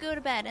about to go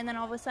to bed, and then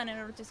all of a sudden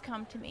it'll just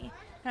come to me,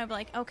 and I'll be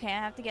like, okay, I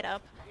have to get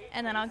up,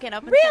 and then I'll get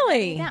up and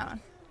really set down.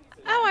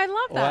 Oh, I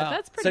love that. Wow.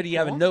 That's pretty So do you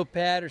have a cool.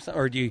 notepad or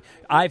something, or do you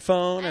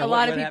iPhone? Or a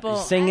lot of people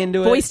sing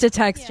into voice it? to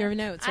text your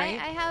notes, right?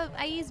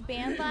 I use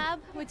BandLab,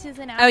 which is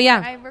an app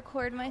where I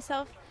record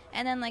myself,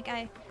 and then like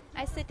I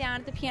sit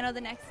down at the piano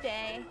the next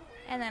day,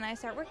 and then I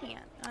start working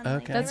on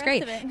like, the That's rest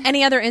great. of it.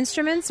 Any other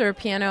instruments, or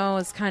piano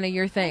is kind of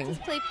your thing? I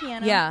just play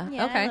piano. Yeah.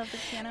 I Okay. love the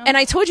piano. And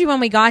I told you when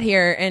we got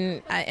here,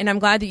 and I'm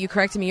glad that you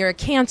corrected me. You're a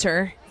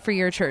cantor for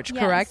your church,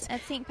 correct?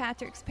 At St.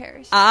 Patrick's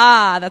Parish.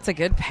 Ah, that's a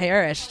good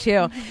parish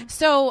too.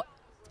 So,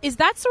 is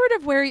that sort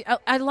of where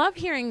I love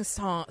hearing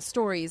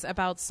stories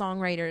about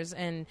songwriters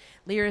and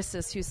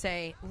lyricists who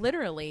say,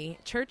 literally,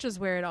 church is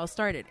where it all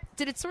started.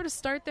 Did it sort of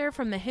start there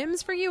from the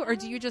hymns for you, or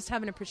do you just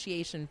have an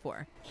appreciation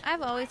for?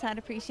 I've always had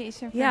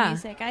appreciation for Yeah.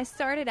 music. I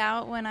started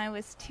out when I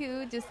was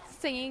 2, just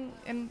singing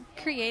and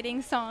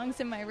creating songs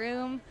in my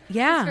room,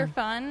 Yeah. just for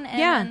fun.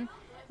 And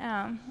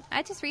then,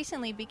 I just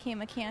recently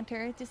became a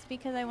cantor just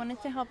because I wanted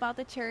to help out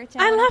the church.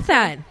 I love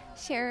that.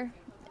 Share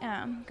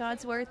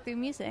God's word through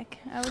music.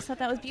 I always thought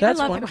that was That's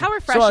beautiful. wonderful. How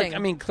refreshing. So, I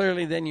mean,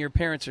 clearly then your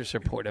parents are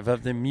supportive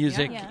of the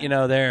music. Yeah. You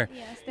know, they're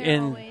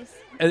always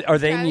are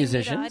they driving me to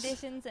musicians?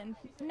 auditions and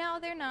no,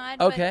 they're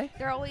not. Okay. But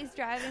they're always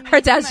driving me.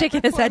 Her to dad's my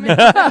shaking his head. no,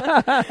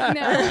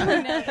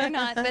 they're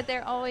not. But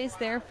they're always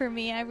there for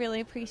me. I really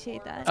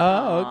appreciate that. Oh,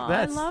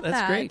 I love that's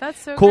that. great. That's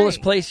so Coolest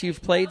great. place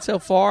you've played so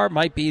far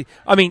might be.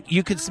 I mean,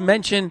 you can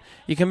mention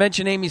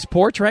Amy's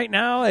Porch right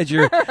now as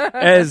your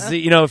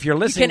if you're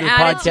listening to the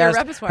add it to your podcast.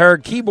 repertoire. Her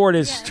keyboard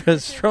is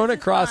thrown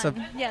across a.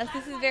 Yes,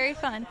 this is very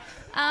fun.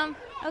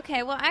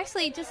 Okay, well,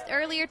 actually, just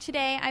earlier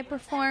today, I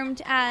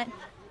performed at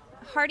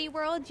Hardy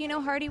World. Do you know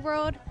Hardy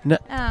World? No.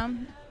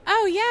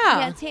 Oh,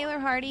 yeah. Yeah, Taylor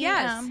Hardy.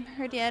 Yes.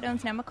 Her dad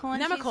owns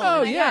Nemacolin. Nemacolin.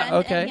 Oh, yeah,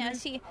 okay.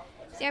 And,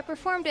 I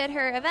performed at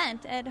her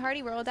event at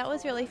Hardy World. That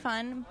was really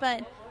fun.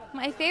 But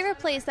my favorite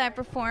place that I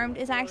performed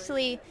is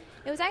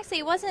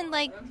it wasn't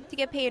like to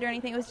get paid or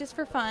anything. It was just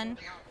for fun.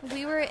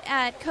 We were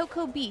at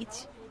Cocoa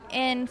Beach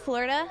in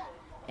Florida.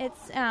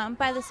 It's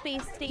by the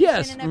space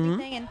station and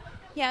everything. And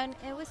yeah, and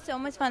it was so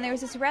much fun. There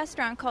was this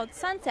restaurant called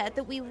Sunset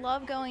that we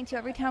love going to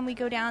every time we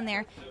go down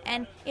there.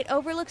 And it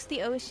overlooks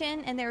the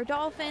ocean, and there are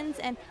dolphins.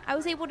 And I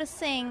was able to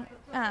sing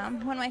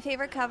one of my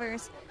favorite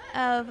covers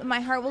of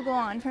My Heart Will Go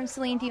On from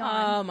Celine Dion.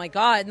 Oh, my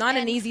God. Not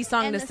an easy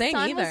song to sing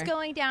either. And the sun was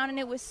going down, and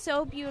it was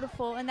so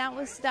beautiful. And that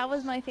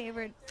was my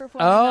favorite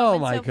performance. Oh,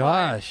 my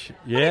gosh.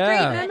 Yeah. What a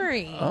great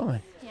memory. Oh,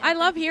 my. Yeah, I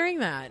love hearing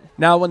that.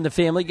 Now, when the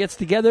family gets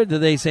together, do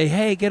they say,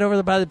 "Hey, get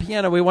over by the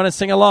piano. We want to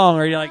sing along,"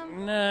 or are you like,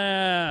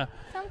 "Nah"?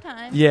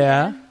 Sometimes.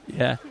 Yeah.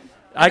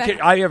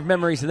 I have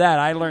memories of that.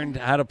 I learned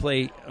how to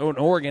play an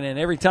organ, and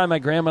every time my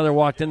grandmother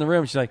walked in the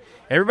room, she's like,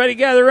 "Everybody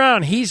gather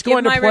around. He's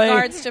going to play my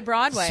regards to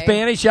Broadway.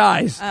 Spanish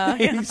Eyes."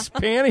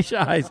 Spanish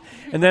Eyes.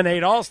 And then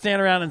they'd all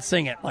stand around and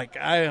sing it.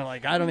 I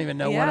don't even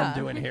know what I'm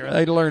doing here.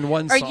 I learned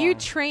one song. Are you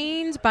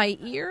trained by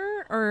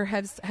ear, or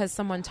has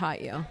someone taught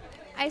you?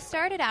 I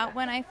started out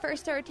when I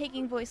first started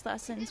taking voice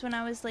lessons when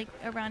I was like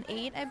around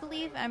 8, I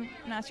believe. I'm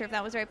not sure if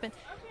that was right, but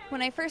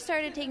when I first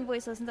started taking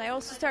voice lessons, I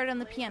also started on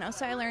the piano.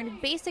 So I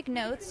learned basic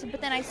notes,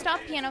 but then I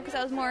stopped piano because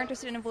I was more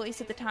interested in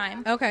voice at the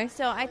time. Okay.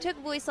 So I took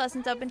voice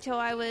lessons up until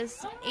I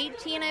was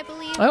 18, I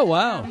believe. Oh,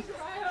 wow.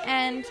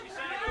 And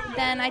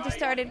then I just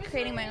started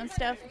creating my own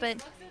stuff,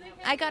 but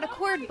I got a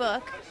chord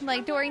book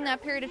like during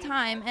that period of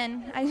time,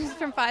 and I was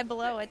from Five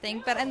Below, I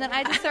think. And then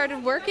I just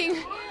started working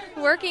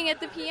at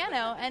the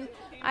piano, and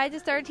I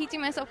just started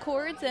teaching myself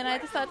chords, and I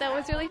just thought that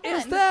was really fun.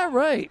 Is that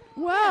right?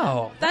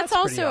 Wow. That's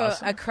also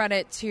awesome. a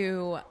credit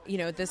to,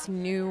 this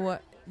new,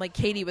 like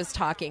Katie was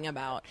talking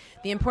about,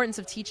 the importance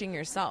of teaching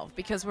yourself,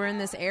 because we're in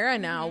this era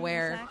now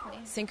where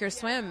sink or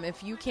swim.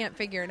 If you can't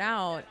figure it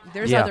out,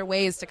 there's other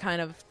ways to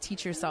kind of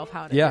teach yourself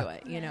how to do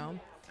it,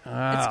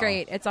 Wow. It's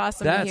great. It's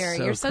awesome That's to hear.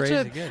 so You're such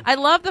crazy good. I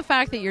love the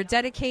fact that you're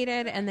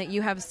dedicated and that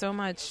you have so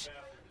much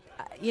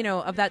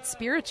of that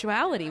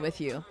spirituality with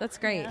you. That's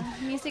great. Yeah.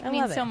 Music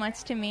means so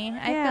much to me.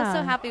 I feel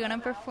so happy when I'm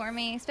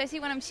performing,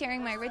 especially when I'm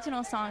sharing my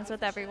original songs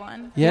with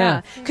everyone.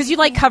 Yeah. Because you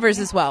like covers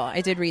as well.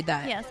 I did read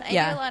that. Yes, I do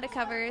a lot of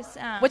covers.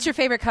 What's your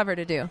favorite cover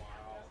to do?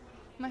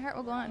 My Heart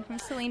Will Go On from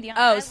Celine Dion.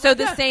 Oh, so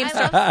the same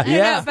stuff.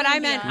 Yeah. But I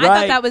meant, Right, I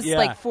thought that was yeah.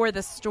 like for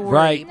the story.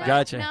 Right, but-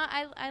 gotcha. No,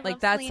 I love Like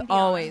that's Celine Dion.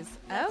 always.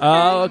 That's Oh,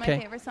 one of okay.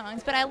 my favorite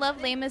songs. But I love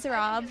Les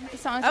Miserables.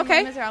 Songs from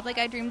Okay. Les Miserables, like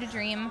I Dreamed a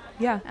Dream.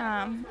 Yeah.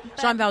 But-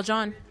 Jean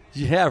Valjean.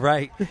 Yeah,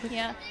 right.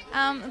 Yeah.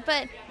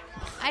 But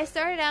I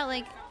started out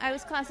I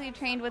was classically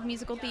trained with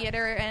musical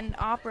theater and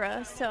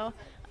opera, so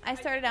I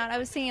started out, I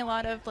was singing a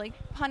lot of like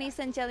Panis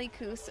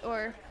Angelicus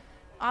or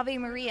Ave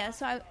Maria,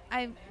 so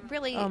I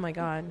really Oh my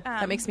God,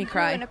 that makes me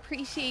cry. grew an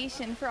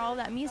appreciation for all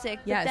that music.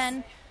 Yes. But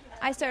then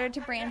I started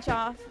to branch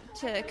off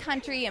to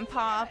country and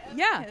pop.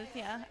 Yeah. 'cause,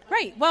 yeah.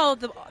 Right. Well,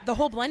 the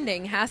whole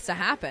blending has to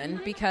happen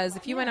because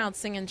if you went out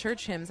singing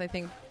church hymns, I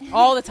think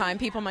all the time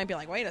people might be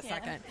like, wait a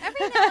second.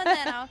 Every now and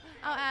then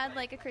I'll add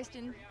like a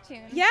Christian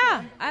tune.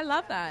 Yeah, I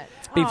love that.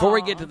 Before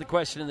we Aw. get to the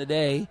question of the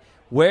day,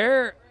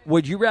 where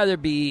would you rather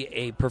be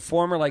a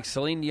performer like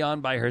Celine Dion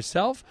by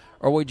herself,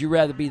 or would you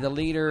rather be the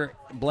leader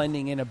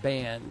blending in a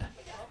band?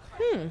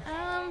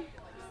 I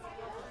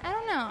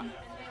don't know.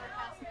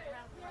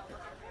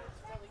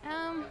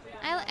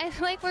 I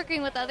like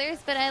working with others,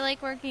 but I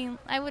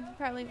would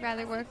probably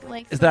rather work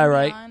like Is that Celine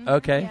right? Dion.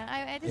 Okay.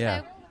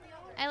 Yeah,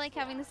 I like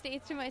having the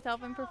stage to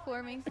myself and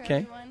performing for Okay.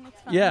 everyone.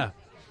 It's fun. Yeah.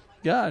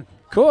 God.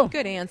 Cool.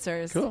 Good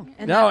ansers. Cool.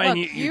 And No, that, and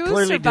look, you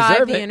clearly survived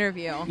deserve the it.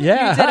 interview.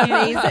 Yeah. You did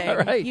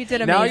amazing. Right. You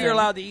did amazing. Now you're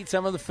allowed to eat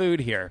some of the food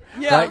here.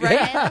 Yeah, Like-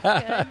 right.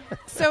 That's good.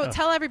 So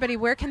tell everybody,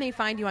 where can they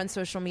find you on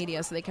social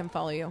media so they can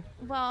follow you?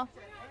 Well,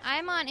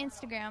 I'm on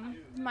Instagram.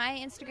 My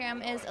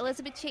Instagram is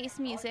Elizabeth Chase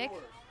Music,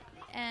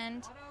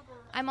 and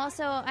I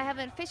have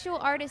an official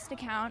artist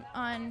account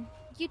on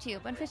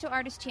YouTube, an official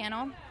artist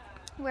channel,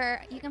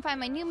 where you can find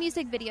my new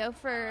music video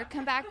for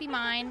Come Back Be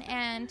Mine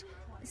and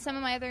some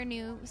of my other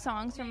new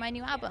songs from my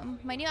new album.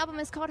 My new album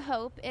is called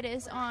Hope. It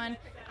is on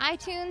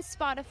iTunes,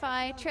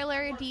 Spotify,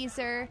 Triller,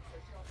 Deezer,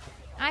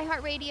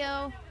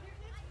 iHeartRadio,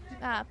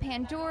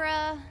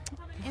 Pandora,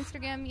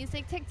 Instagram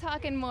Music,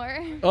 TikTok, and more.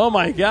 Oh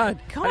my God!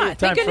 God, I don't have thank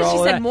time for goodness all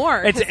you said that.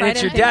 more, It's 'cause I your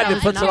didn't dad think that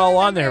that puts was it all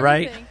enough. on there,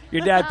 right? Everything.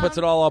 Your dad puts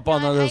it all up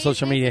on I those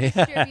social use a media.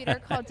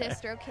 distributor called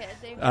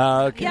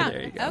DistroKid. Okay, Yeah,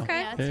 there you go. okay.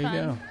 Yeah, it's there you fun.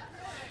 go.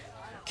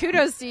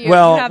 Kudos to you.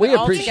 Well, you have we it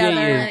all appreciate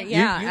together. you.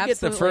 Yeah, You get the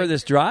absolutely.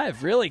 furthest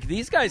drive, really.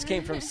 These guys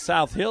came from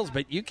South Hills,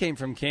 but you came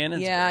from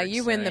Cannonsburg. Yeah,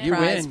 you win the so you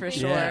prize win. for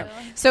sure. Yeah.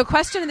 So,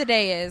 question of the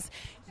day is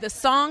the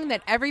song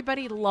that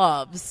everybody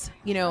loves,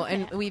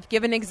 and we've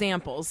given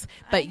examples,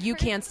 but you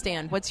can't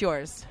stand. What's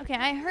yours? Okay,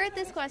 I heard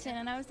this question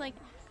and I was like,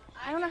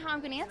 I don't know how I'm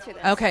going to answer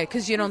this. Okay,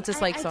 because you don't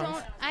dislike I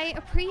songs. I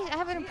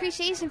have an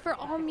appreciation for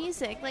all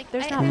music. Like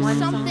There's not there's one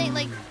something song.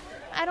 like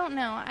I don't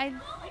know. I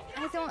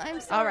don't. I'm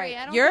sorry. All right,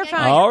 I don't you're think I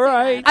fine. can All answer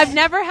right. I've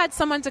never had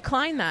someone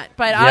decline that,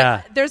 but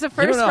Yeah. there's a You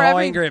first don't know for how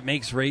every. angry it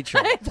makes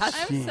Rachel.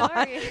 that. I'm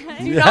sorry.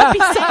 Do not be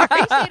sorry. I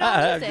appreciate all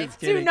I'm music. just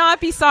Do kidding.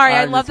 not be sorry.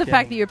 I I'm love just the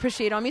fact kidding. that you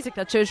appreciate all music.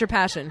 That shows your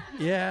passion.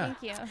 Yeah.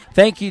 Thank you.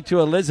 Thank you to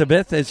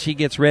Elizabeth as she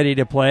gets ready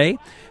to play.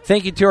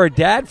 Thank you to her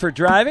dad for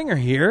driving her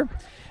here.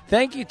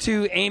 Thank you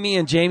to Amy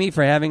and Jamie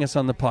for having us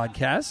on the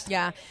podcast.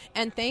 Yeah,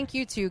 and thank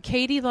you to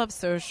Katie Loves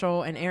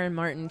Social and Aaron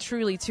Martin,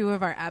 truly two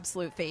of our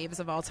absolute faves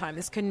of all time.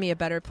 This couldn't be a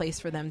better place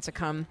for them to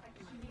come.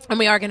 And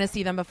we are going to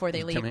see them before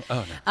they leave. Coming-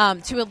 oh,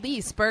 no. To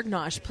Elise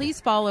Bergnosh, please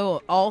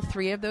follow all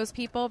three of those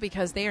people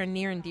because they are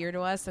near and dear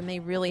to us and they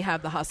really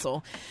have the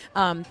hustle.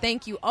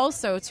 Thank you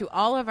also to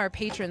all of our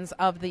patrons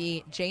of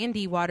the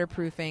J&D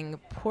Waterproofing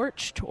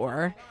Porch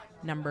Tour.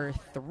 number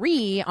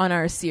 3 on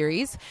our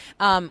series,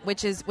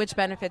 which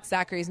benefits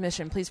Zachary's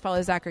mission. Please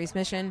follow Zachary's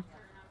mission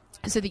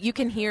so that you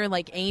can hear,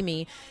 like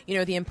Amy,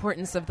 the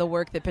importance of the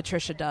work that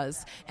Patricia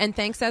does. And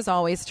thanks, as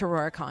always, to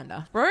Rorick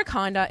Honda. Rorick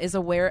Honda is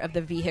aware of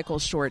the vehicle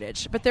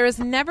shortage, but there is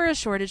never a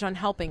shortage on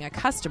helping a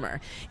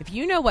customer. If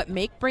you know what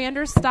make, brand,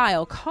 or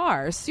style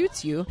car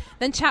suits you,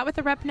 then chat with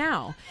the rep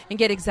now and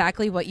get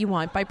exactly what you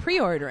want by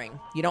pre-ordering.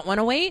 You don't want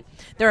to wait?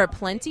 There are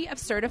plenty of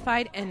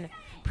certified and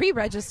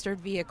pre-registered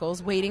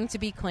vehicles waiting to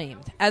be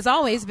claimed. As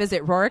always,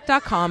 visit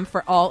Rorick.com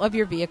for all of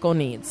your vehicle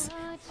needs.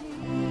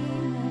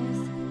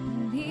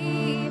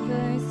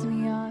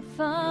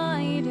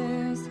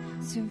 Fighters,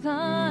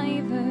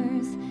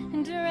 survivors,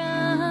 and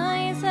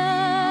risers,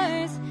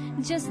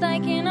 just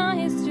like in our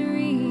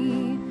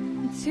history.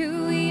 It's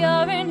who we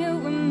are and who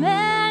we're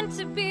meant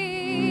to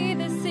be.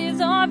 This is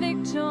our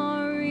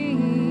victory.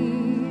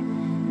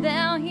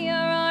 They'll hear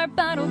our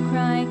battle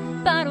cry,